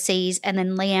worked overseas. And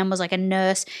then Leanne was like a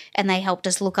nurse and they helped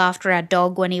us look after our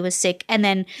dog when he was sick. And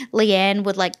then Leanne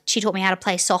would she taught me how to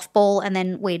play softball, and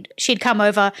then she'd come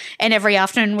over and every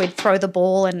afternoon we'd throw the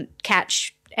ball and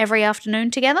catch every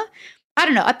afternoon together. I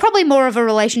don't know. Probably more of a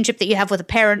relationship that you have with a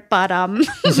parent, but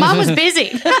Mum was busy.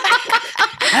 So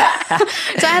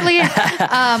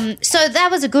so that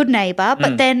was a good neighbour.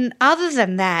 But then other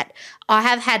than that, I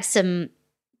have had some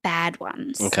bad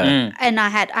ones. Okay. And I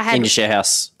had In your share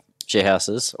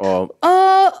houses, or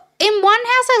in one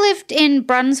house I lived in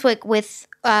Brunswick with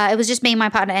it was just me, my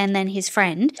partner, and then his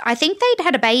friend. I think they'd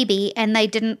had a baby and they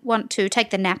didn't want to take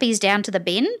the nappies down to the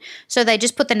bin. So they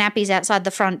just put the nappies outside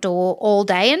the front door all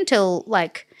day until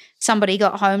somebody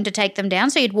got home to take them down.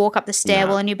 So you'd walk up the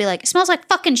stairwell and you'd be like, "It smells like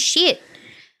fucking shit."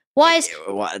 Why is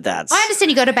that's I understand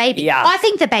you got a baby. Yeah. I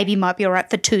think the baby might be all right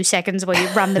for 2 seconds while you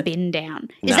run the bin down.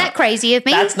 Is No. that crazy of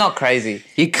me? That's not crazy.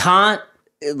 you can't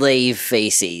leave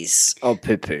feces or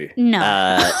poo poo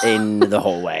No. in the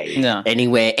hallway. No.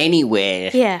 Anywhere.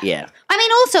 Yeah. Yeah. I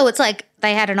mean, also, it's like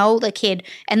they had an older kid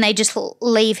and they just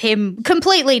leave him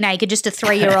completely naked, just a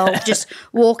 3-year-old, just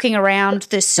walking around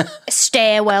this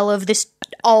stairwell of this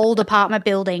old apartment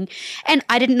building. And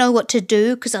I didn't know what to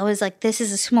do because I was like, this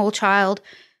is a small child.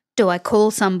 Do I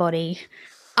call somebody?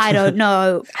 I don't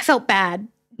know. I felt bad.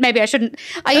 Maybe I shouldn't.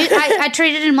 I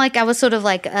treated him like I was sort of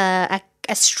like a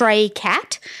stray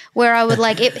cat, where I would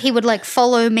he would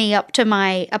follow me up to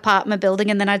my apartment building,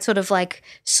 and then I'd sort of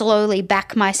slowly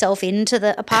back myself into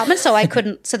the apartment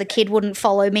so the kid wouldn't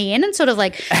follow me in, and sort of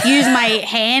use my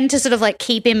hand to sort of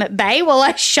keep him at bay while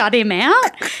I shut him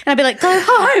out, and I'd be like, "Go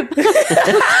home."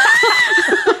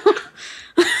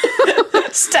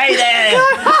 Stay there.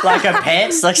 Like a pet.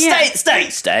 It's like,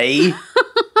 stay.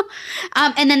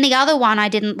 And then the other one I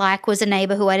didn't like was a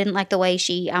neighbour who I didn't like the way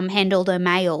she handled her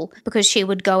mail, because she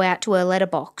would go out to her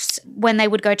letterbox when they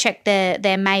would go check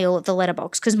their mail at the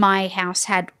letterbox, because my house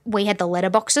we had the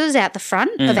letterboxes out the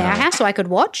front of our house so I could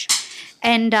watch.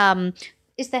 And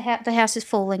the house is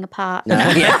falling apart. No,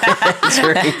 yeah,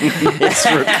 it's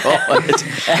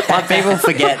recorded. Like, people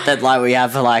forget that, like, we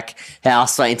have like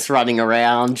housemates running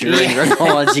around during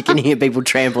records. You can hear people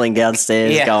trampling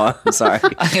downstairs. Yeah. Go on, sorry.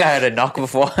 I think I heard a knock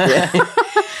before.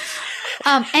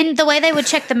 And the way they would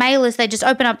check the mail is they just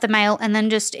open up the mail, and then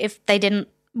just, if they didn't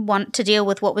want to deal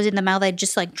with what was in the mail, they'd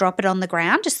just like drop it on the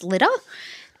ground, just litter.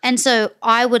 And so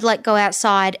I would like go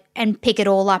outside and pick it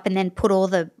all up and then put all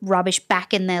the rubbish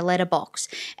back in their letterbox.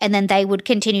 And then they would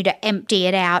continue to empty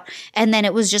it out. And then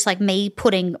it was just like me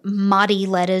putting muddy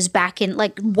letters back in,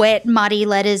 like wet, muddy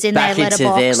letters in Back their into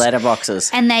letterbox. their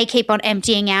letterboxes. And they keep on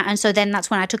emptying out. And so then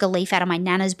that's when I took a leaf out of my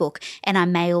Nana's book and I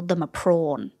mailed them a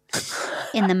prawn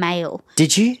in the mail.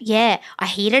 Did you? Yeah, I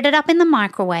heated it up in the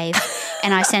microwave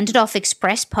and I sent it off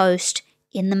express post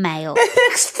in the mail.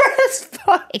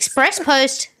 Express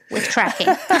post with tracking.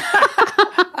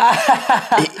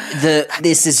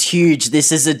 This is huge.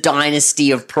 This is a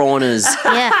dynasty of prawners.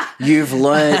 Yeah. You've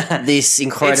learned this It's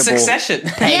incredible Succession.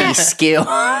 petty Yeah. skill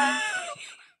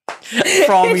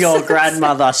from your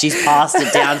grandmother. She's passed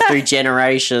it down through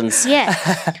generations. Yeah.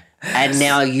 And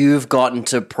now you've gotten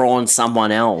to prawn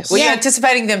someone else. Were you Yeah.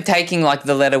 anticipating them taking like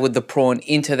the letter with the prawn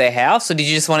into their house, or did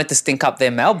you just want it to stink up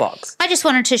their mailbox? I just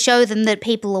wanted to show them that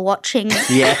people are watching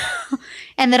Yeah,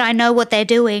 and that I know what they're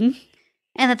doing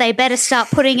and that they better start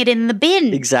putting it in the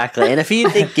bin. exactly. And if you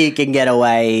think you can get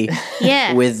away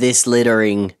Yeah. with this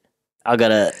littering, I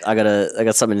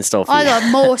got something in store for I you.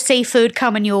 got more seafood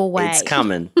coming your way. It's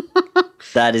coming.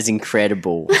 That is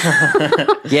incredible.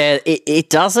 Yeah, it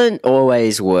doesn't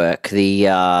always work.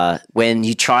 When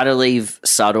you try to leave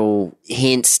subtle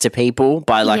hints to people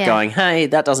by like Yeah. going, hey,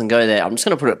 that doesn't go there. I'm just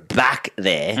going to put it back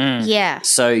there. Yeah.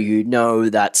 So you know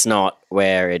that's not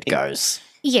where it goes.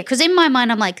 Yeah, because in my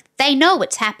mind, I'm like, they know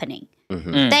it's happening.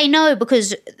 Mm-hmm. They know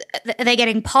because they're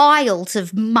getting piles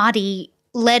of muddy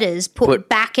letters put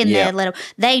back in yeah. their letter.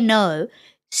 They know.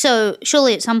 So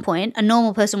surely at some point, a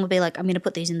normal person would be like, I'm going to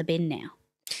put these in the bin now.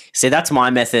 See, that's my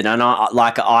method. And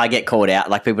I get called out.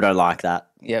 Like, people don't like that.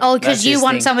 Yep, Oh, that's because you his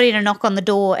want thing. somebody to knock on the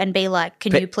door and be like,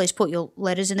 can you please put your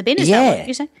letters in the bin? Is that Yeah. what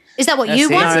you say? Is that what That's you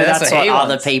it. want? No, That's that's what what he other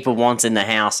wants. people want in the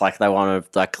house. Like, they want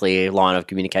a clear line of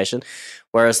communication.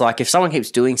 Whereas, like, if someone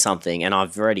keeps doing something and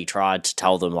I've already tried to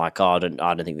tell them, like, oh, I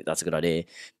don't think that's a good idea,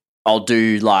 I'll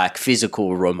do, like,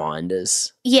 physical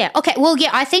reminders. Yeah. Okay. Well,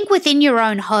 yeah, I think within your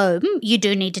own home, you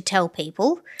do need to tell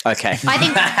people. Okay. I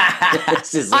think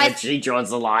This is I- where she draws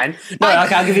the line. No,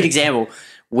 okay, I'll give you an example.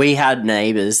 We had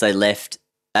neighbours, they left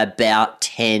about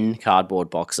 10 cardboard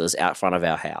boxes out front of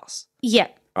our house, yeah.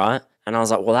 right? And I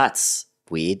was like, well, that's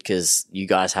weird because you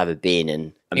guys have a bin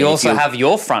and I You mean, also if have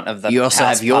your front of the you also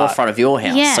house have your part. front of your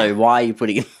house. Yeah. So why are you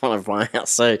putting it in front of my house?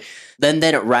 So then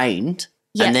it rained,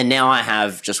 Yeah. and then now I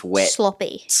have just wet,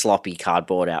 Sloppy. sloppy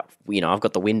cardboard out. You know, I've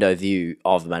got the window view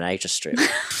of my nature strip.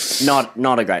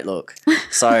 not a great look.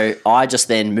 So I just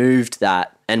then moved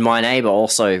that, and my neighbour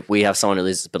also. We have someone who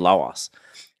lives below us,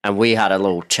 and we had a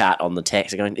little chat on the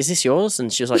text, going, "Is this yours?"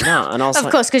 And she was like, "No," and I was Of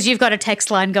like, course, because you've got a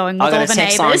text line going with I all got a the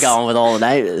text neighbours. line going with all the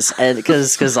neighbours, and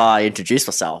because I introduced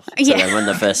myself to Yeah. them in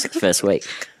the first week.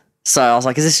 So I was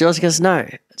like, "Is this yours?" He goes, "No."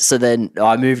 So then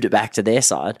I moved it back to their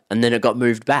side, and then it got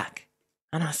moved back,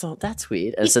 and I thought that's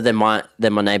weird. And so then my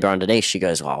neighbour underneath, she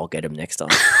goes, "Oh, I'll get him next time,"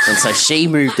 and so she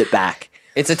moved it back.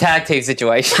 It's a tag team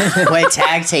situation. We're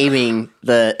tag teaming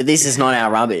this is not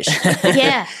our rubbish,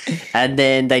 Yeah. and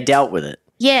then they dealt with it.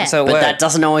 Yeah. So But we're- that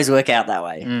doesn't always work out that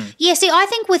way. Yeah, see, I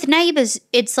think with neighbours,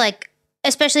 it's like,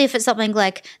 especially if it's something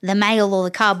like the mail or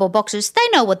the cardboard boxes, they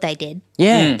know what they did.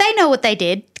 Yeah. They know what they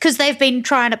did because they've been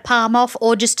trying to palm off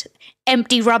or just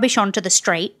empty rubbish onto the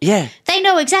street. Yeah. They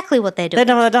know exactly what they're They doing.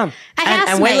 know what they've done. A And we're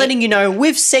housemate- letting you know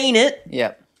we've seen it.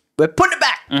 yeah. We're putting it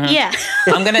back. Yeah.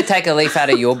 I'm going to take a leaf out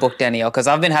of your book, Danielle, because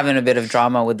I've been having a bit of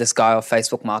drama with this guy off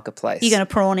Facebook Marketplace. You're going to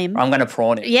prawn him. I'm going to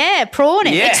prawn him. Yeah, prawn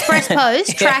it. Yeah. Express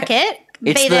post, track it,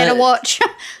 It's be there the- to watch,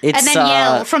 and it's, then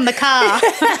yell from the car,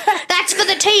 that's for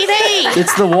the TV.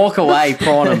 It's the walk away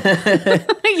prawn 'em.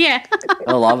 Yeah.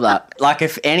 I love that. Like,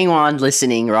 if anyone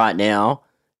listening right now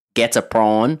gets a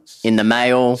prawn in the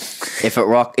mail,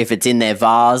 if it's in their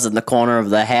vase in the corner of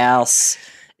the house,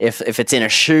 If it's in a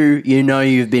shoe, you know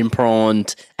you've been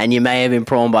prawned, and you may have been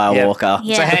prawned by a Yeah. walker.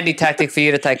 Yeah. It's a handy tactic for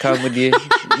you to take home with you.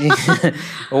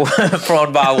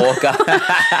 Prawn bar walker.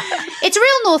 It's a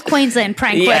real North Queensland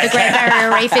prank where Yeah. the Great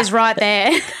Barrier Reef is right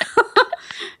there.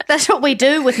 That's what we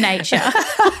do with nature.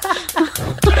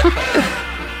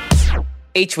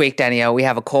 Each week, Danielle, we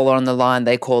have a caller on the line.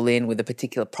 They call in with a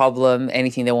particular problem,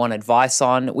 anything they want advice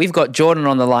on. We've got Jordan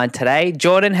on the line today.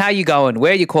 Jordan, how you going?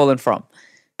 Where are you calling from?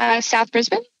 South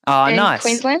Brisbane Oh, in nice.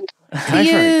 Queensland.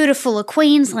 Beautiful, a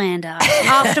Queenslander,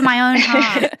 after my own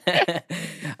heart.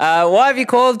 Why have you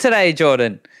called today,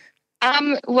 Jordan?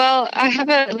 Well, I have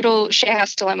a little share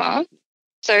house dilemma.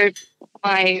 So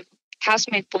my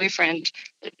housemate boyfriend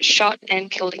shot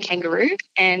and killed a kangaroo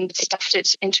and stuffed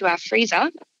it into our freezer,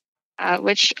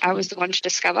 which I was the one to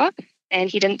discover, and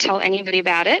he didn't tell anybody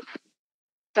about it.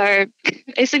 So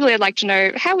basically, I'd like to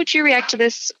know, how would you react to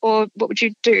this, or what would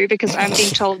you do? Because I'm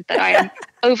being told that I am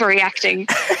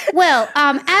overreacting. Well,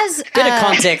 as Bit of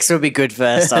context would be good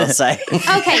first, I'll say.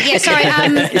 Okay, yeah,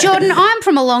 sorry. Jordan, I'm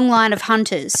from a long line of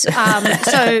hunters.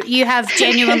 So you have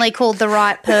genuinely called the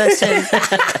right person.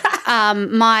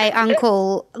 My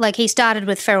uncle, like, he started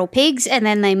with feral pigs and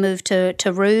then they moved to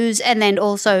roos, and then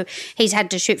also he's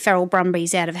had to shoot feral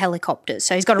brumbies out of helicopters.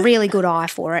 So he's got a really good eye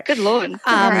for it. Good Lord.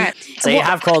 All right. So you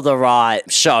have called the right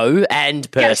show and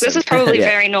person. Yes, this is probably Yeah.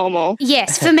 very normal.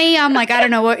 Yes, for me, I'm like, I don't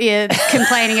know what you're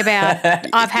complaining about.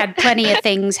 I've had plenty of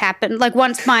things happen. Like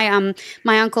once my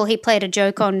uncle, he played a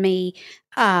joke on me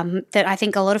that I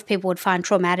think a lot of people would find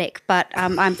traumatic, but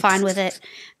I'm fine with it,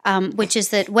 which is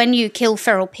that when you kill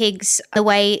feral pigs, the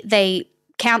way they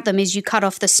count them is you cut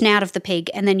off the snout of the pig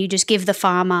and then you just give the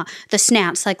farmer the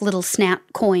snouts, like little snout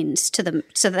coins to them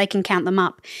so that they can count them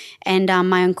up. And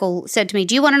my uncle said to me,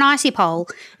 "Do you want an icy pole?"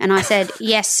 And I said,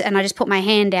 "Yes." And I just put my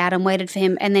hand out and waited for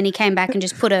him. And then he came back and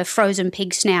just put a frozen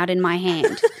pig snout in my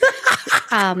hand.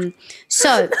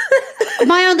 So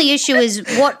my only issue is,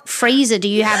 what freezer do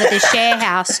you have at this share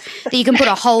house that you can put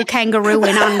a whole kangaroo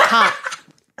in uncut?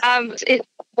 It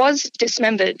was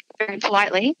dismembered very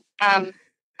politely.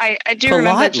 I do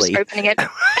remember just Politely? opening it.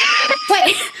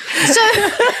 Wait, so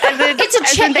As in they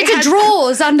it's a had-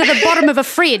 drawers under the bottom of a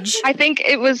fridge. I think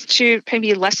it was to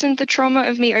maybe lessen the trauma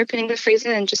of me opening the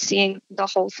freezer and just seeing the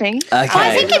whole thing. Okay.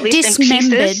 I think At it least in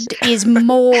pieces. dismembered is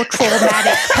more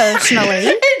traumatic personally.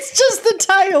 It's just the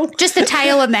tail. Just the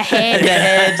tail and the head. The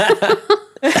head.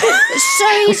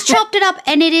 So he's chopped it up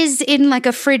and it is in like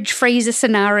a fridge freezer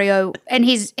scenario, and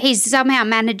he's somehow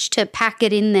managed to pack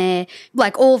it in there,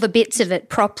 like all the bits of it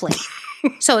properly.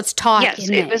 So it's tight Yes,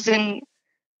 in there.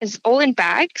 it's all in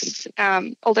bags.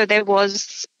 Although there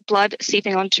was blood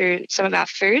seeping onto some of our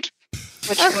food,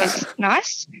 which was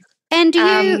nice. And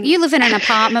you live in an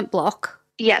apartment block?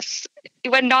 Yes,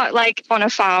 we're not like on a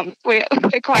farm. We're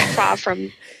quite far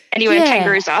from anywhere Yeah.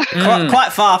 kangaroos are.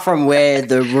 Quite far from where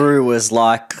the roo was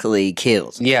likely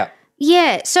killed. Yeah.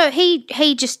 Yeah, so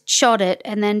he just shot it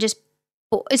and then just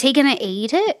 – is he going to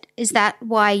eat it? Is that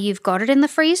why you've got it in the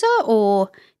freezer, or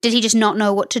did he just not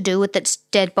know what to do with its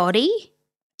dead body?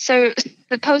 So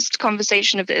the post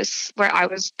conversation of this, where I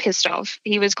was pissed off,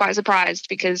 he was quite surprised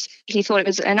because he thought it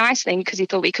was a nice thing because he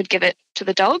thought we could give it to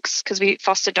the dogs because we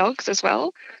foster dogs as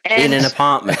well. In an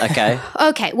apartment, okay.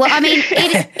 Okay, well, I mean,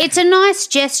 it's a nice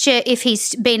gesture if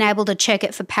he's been able to check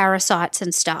it for parasites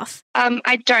and stuff.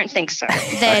 I don't think so.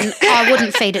 Then I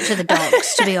wouldn't feed it to the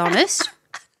dogs, to be honest.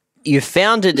 You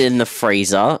found it in the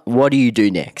freezer. What do you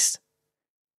do next?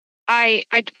 I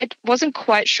wasn't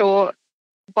quite sure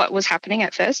what was happening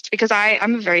at first because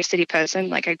I'm a very city person.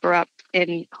 Like, I grew up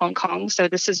in Hong Kong, so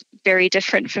this is very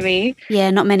different for me. Yeah,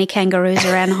 not many kangaroos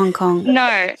around Hong Kong.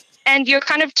 No. And you're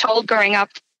kind of told growing up,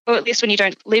 or at least when you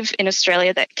don't live in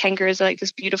Australia, that kangaroos are like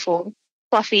this beautiful,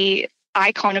 fluffy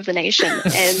icon of the nation.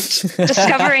 And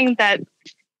discovering that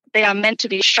they are meant to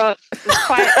be shot was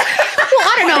quite... Well,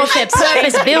 I don't know if they're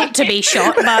purpose-built to be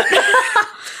shot, but...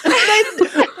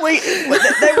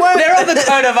 They weren't. They're on the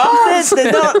coat of arms.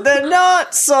 They're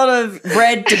not sort of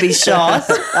bred to be shot.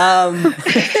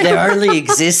 Their only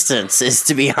existence is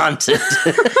to be hunted.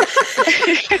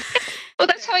 Well,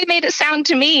 that's how he made it sound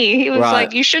to me. He was Right.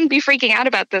 like, you shouldn't be freaking out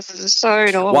about this. This is so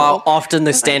normal. While often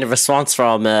the standard response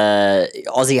from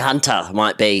Aussie hunter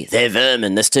might be, they're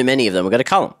vermin, there's too many of them, we've got to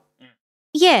cull them.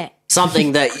 Yeah.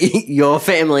 Something that your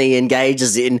family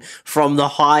engages in from the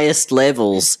highest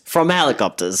levels from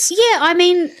helicopters. Yeah, I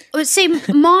mean, see,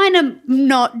 mine are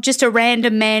not just a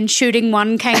random man shooting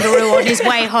one kangaroo on his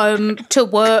way home to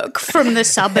work from the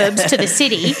suburbs to the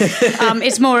city.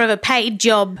 It's more of a paid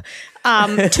job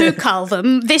to cull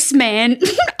them. This man,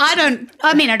 I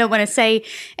don't want to say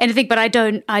anything, but I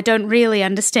don't really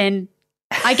understand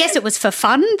I guess it was for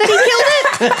fun that he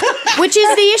killed it, which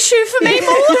is the issue for me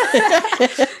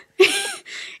more.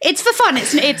 It's for fun.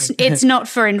 It's not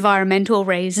for environmental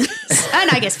reasons, and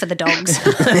I guess for the dogs.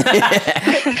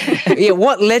 Yeah,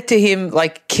 what led to him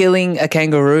like killing a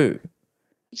kangaroo?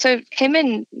 So him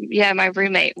and my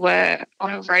roommate were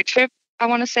on a road trip, I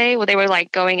want to say, where they were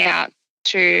like going out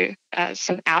to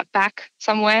some outback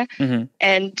somewhere,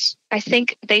 and I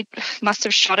think they must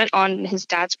have shot it on his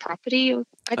dad's property.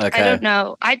 I don't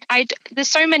know. There's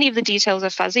so many of the details are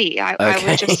fuzzy. I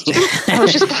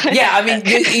was just like, Yeah, I mean,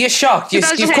 you're shocked. You've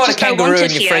caught a kangaroo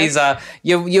in your freezer.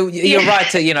 You're right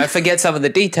to forget some of the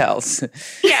details.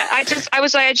 Yeah, I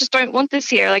was like, I just don't want this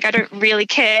here. Like, I don't really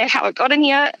care how it got in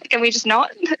here. Can we just not?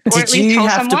 Or Did at least you tell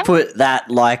have someone? to put that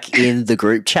like in the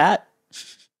group chat?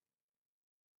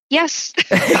 Yes.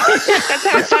 That's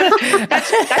how it started. That's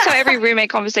how every roommate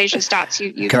conversation starts.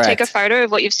 You Correct. take a photo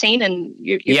of what you've seen and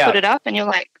you put it up and you're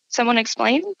like, someone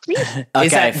explain, please.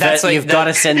 Okay, that's what you've got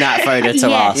to send that photo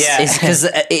to us. Yeah. Because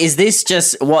is this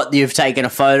just what you've taken a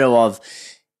photo of?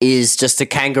 Is just a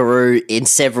kangaroo in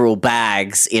several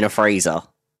bags in a freezer?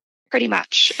 Pretty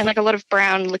much. And like a lot of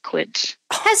brown liquid.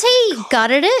 Has he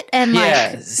gutted it and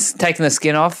taking the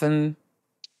skin off and.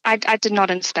 I did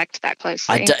not inspect that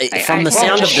closely. From the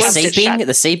sound of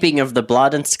the seeping of the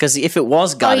blood, and because if it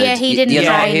was gutted, he didn't you're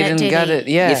not- drain it, did gut he? it.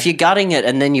 Yeah, if you're gutting it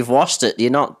and then you've washed it, you're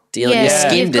not dealing. Yeah, You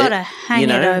skinned you've it. got to hang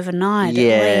it overnight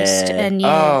Yeah. at least. And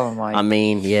Oh my! I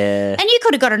mean, yeah. and you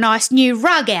could have got a nice new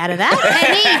rug out of that,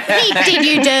 and he did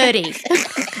you dirty.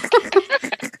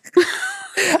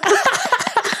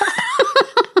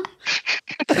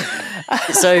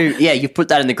 So yeah, you put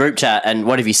that in the group chat, and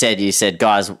what have you said? You said,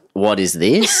 "Guys, what is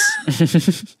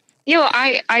this?" Yeah, well,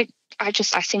 I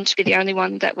seemed to be the only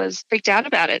one that was freaked out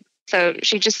about it. So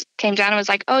she just came down and was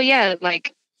like, "Oh yeah,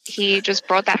 like he just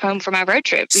brought that home from our road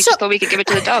trip. We just thought we could give it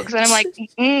to the dogs." And I'm like,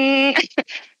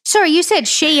 Sorry, you said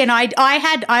she, and I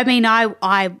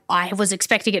was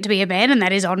expecting it to be a man, and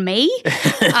that is on me.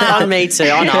 On me too,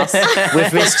 on us. We've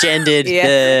misgendered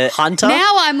the hunter.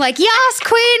 Now I'm like, yes,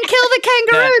 Quinn, kill the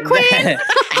kangaroo, Quinn.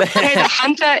 no, the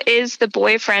hunter is the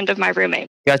boyfriend of my roommate.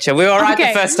 Gotcha. We were all right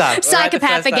Okay. the first time. We were right the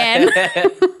Psychopath first time.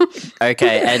 again.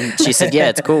 Okay, and she said, "Yeah,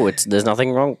 it's cool. There's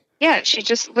nothing wrong." Yeah, she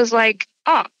just was like,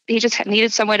 "Oh, he just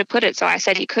needed somewhere to put it, so I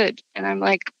said he could." And I'm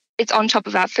like, "It's on top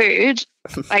of our food.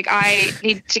 Like, I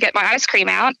need to get my ice cream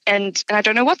out, and I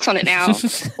don't know what's on it now."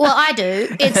 Well, I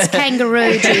do. It's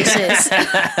kangaroo juices.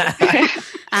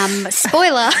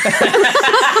 Spoiler.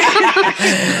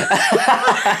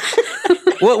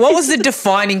 What was the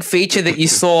defining feature that you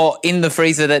saw in the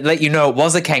freezer that let you know it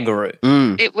was a kangaroo?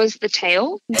 It was the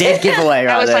tail. Dead giveaway,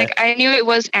 right I was there. like, I knew it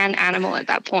was an animal at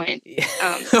that point.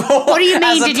 What do you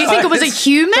mean? Did you think it was a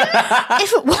human?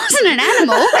 If it wasn't an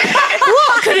animal,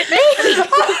 what could it be?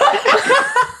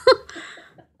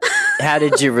 How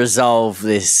did you resolve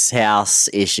this house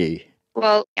issue?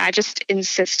 Well, I just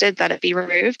insisted that it be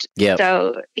removed. Yep.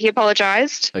 So he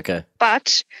apologized, Okay.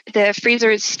 but the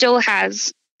freezer still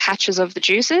has patches of the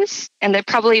juices, and they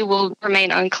probably will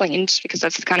remain uncleaned because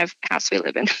that's the kind of house we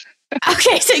live in.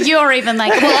 Okay, so you're even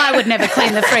like, well, I would never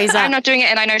clean the freezer. I'm not doing it,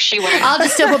 and I know she won't. I'll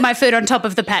just still put my food on top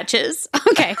of the patches.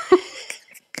 Okay.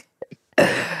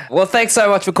 Well, thanks so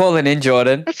much for calling in,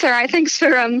 Jordan. That's all right. Thanks for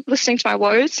listening to my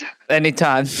woes.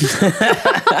 Anytime.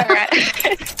 All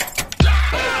right.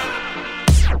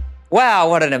 Wow,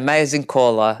 what an amazing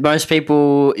caller. Most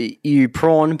people, you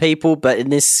prawn people, but in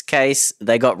this case,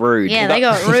 they got rude. Yeah, they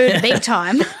got rude big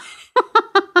time.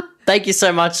 Thank you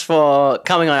so much for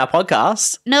coming on our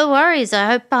podcast. No worries. I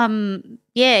hope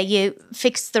you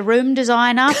fix the room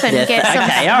design up and Yeah, get some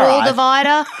okay, all wall right.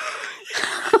 divider.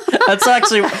 That's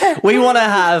actually, we want to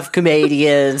have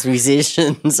comedians,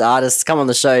 musicians, artists come on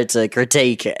the show to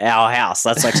critique our house.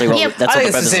 That's actually what, Yeah. that's I what think the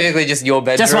it's purpose is. specifically just your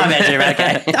bedroom. Just my bedroom,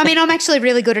 okay. I mean, I'm actually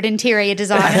really good at interior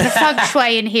design, and the feng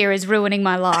shui in here is ruining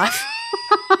my life.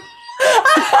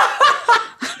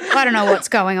 I don't know what's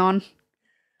going on.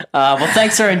 Well,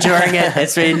 thanks for enjoying it.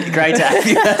 It's been great to have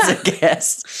you as a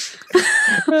guest.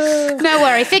 No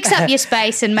worry. Fix up your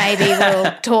space and maybe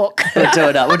we'll talk. We'll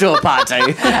do a part 2.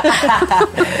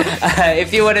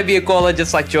 If you want to be a caller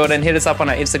just like Jordan, hit us up on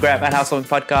our Instagram at Housewarming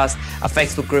Podcast, our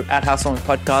Facebook group at Housewarming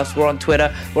Podcast. We're on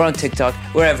Twitter, we're on TikTok,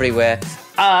 we're everywhere.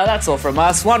 That's all from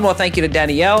us. One more thank you to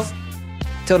Danielle.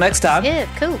 Till next time. Yeah,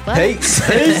 cool. Bye.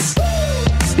 Peace.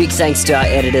 Big thanks to our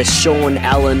editors, Sean,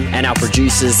 Alan, and our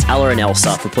producers, Ella and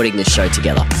Elsa, for putting this show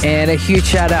together. And a huge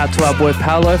shout out to our boy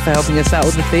Paolo for helping us out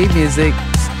with the theme music.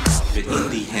 but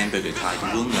in the hamburger card,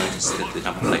 you will notice that the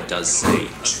number plate does say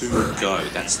to go.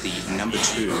 That's the number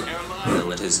 2, the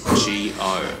letters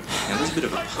G-O. Now, there's a bit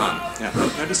of a pun. Now,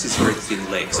 notice his very thin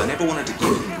legs. I never wanted to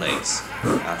give him legs.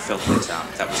 I felt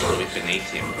that that was a little bit beneath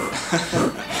him.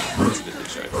 There's a bit of a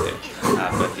joke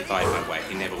there. But if I had my way,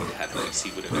 he never would have had legs.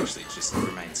 He would have actually just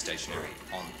remained stationary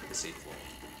on the seafloor.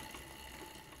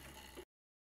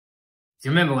 Do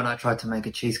you remember when I tried to make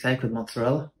a cheesecake with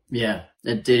mozzarella? Yeah,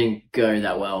 it didn't go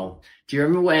that well. Do you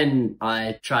remember when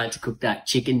I tried to cook that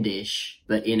chicken dish,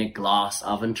 but in a glass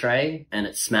oven tray, and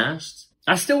it smashed?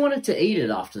 I still wanted to eat it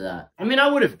after that. I mean, I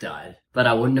would have died, but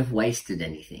I wouldn't have wasted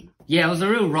anything. Yeah, it was a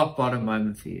real rock bottom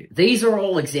moment for you. These are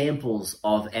all examples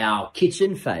of our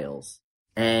kitchen fails,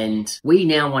 and we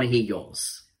now want to hear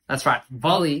yours. That's right.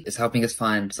 Volley is helping us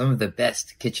find some of the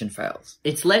best kitchen fails.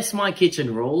 It's less my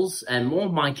kitchen rules and more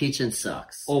my kitchen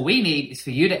sucks. All we need is for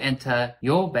you to enter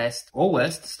your best or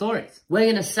worst stories. We're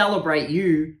going to celebrate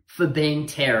you for being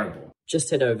terrible.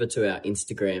 Just head over to our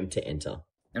Instagram to enter.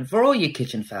 And for all your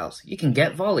kitchen fails, you can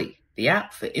get Volley, the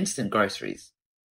app for instant groceries.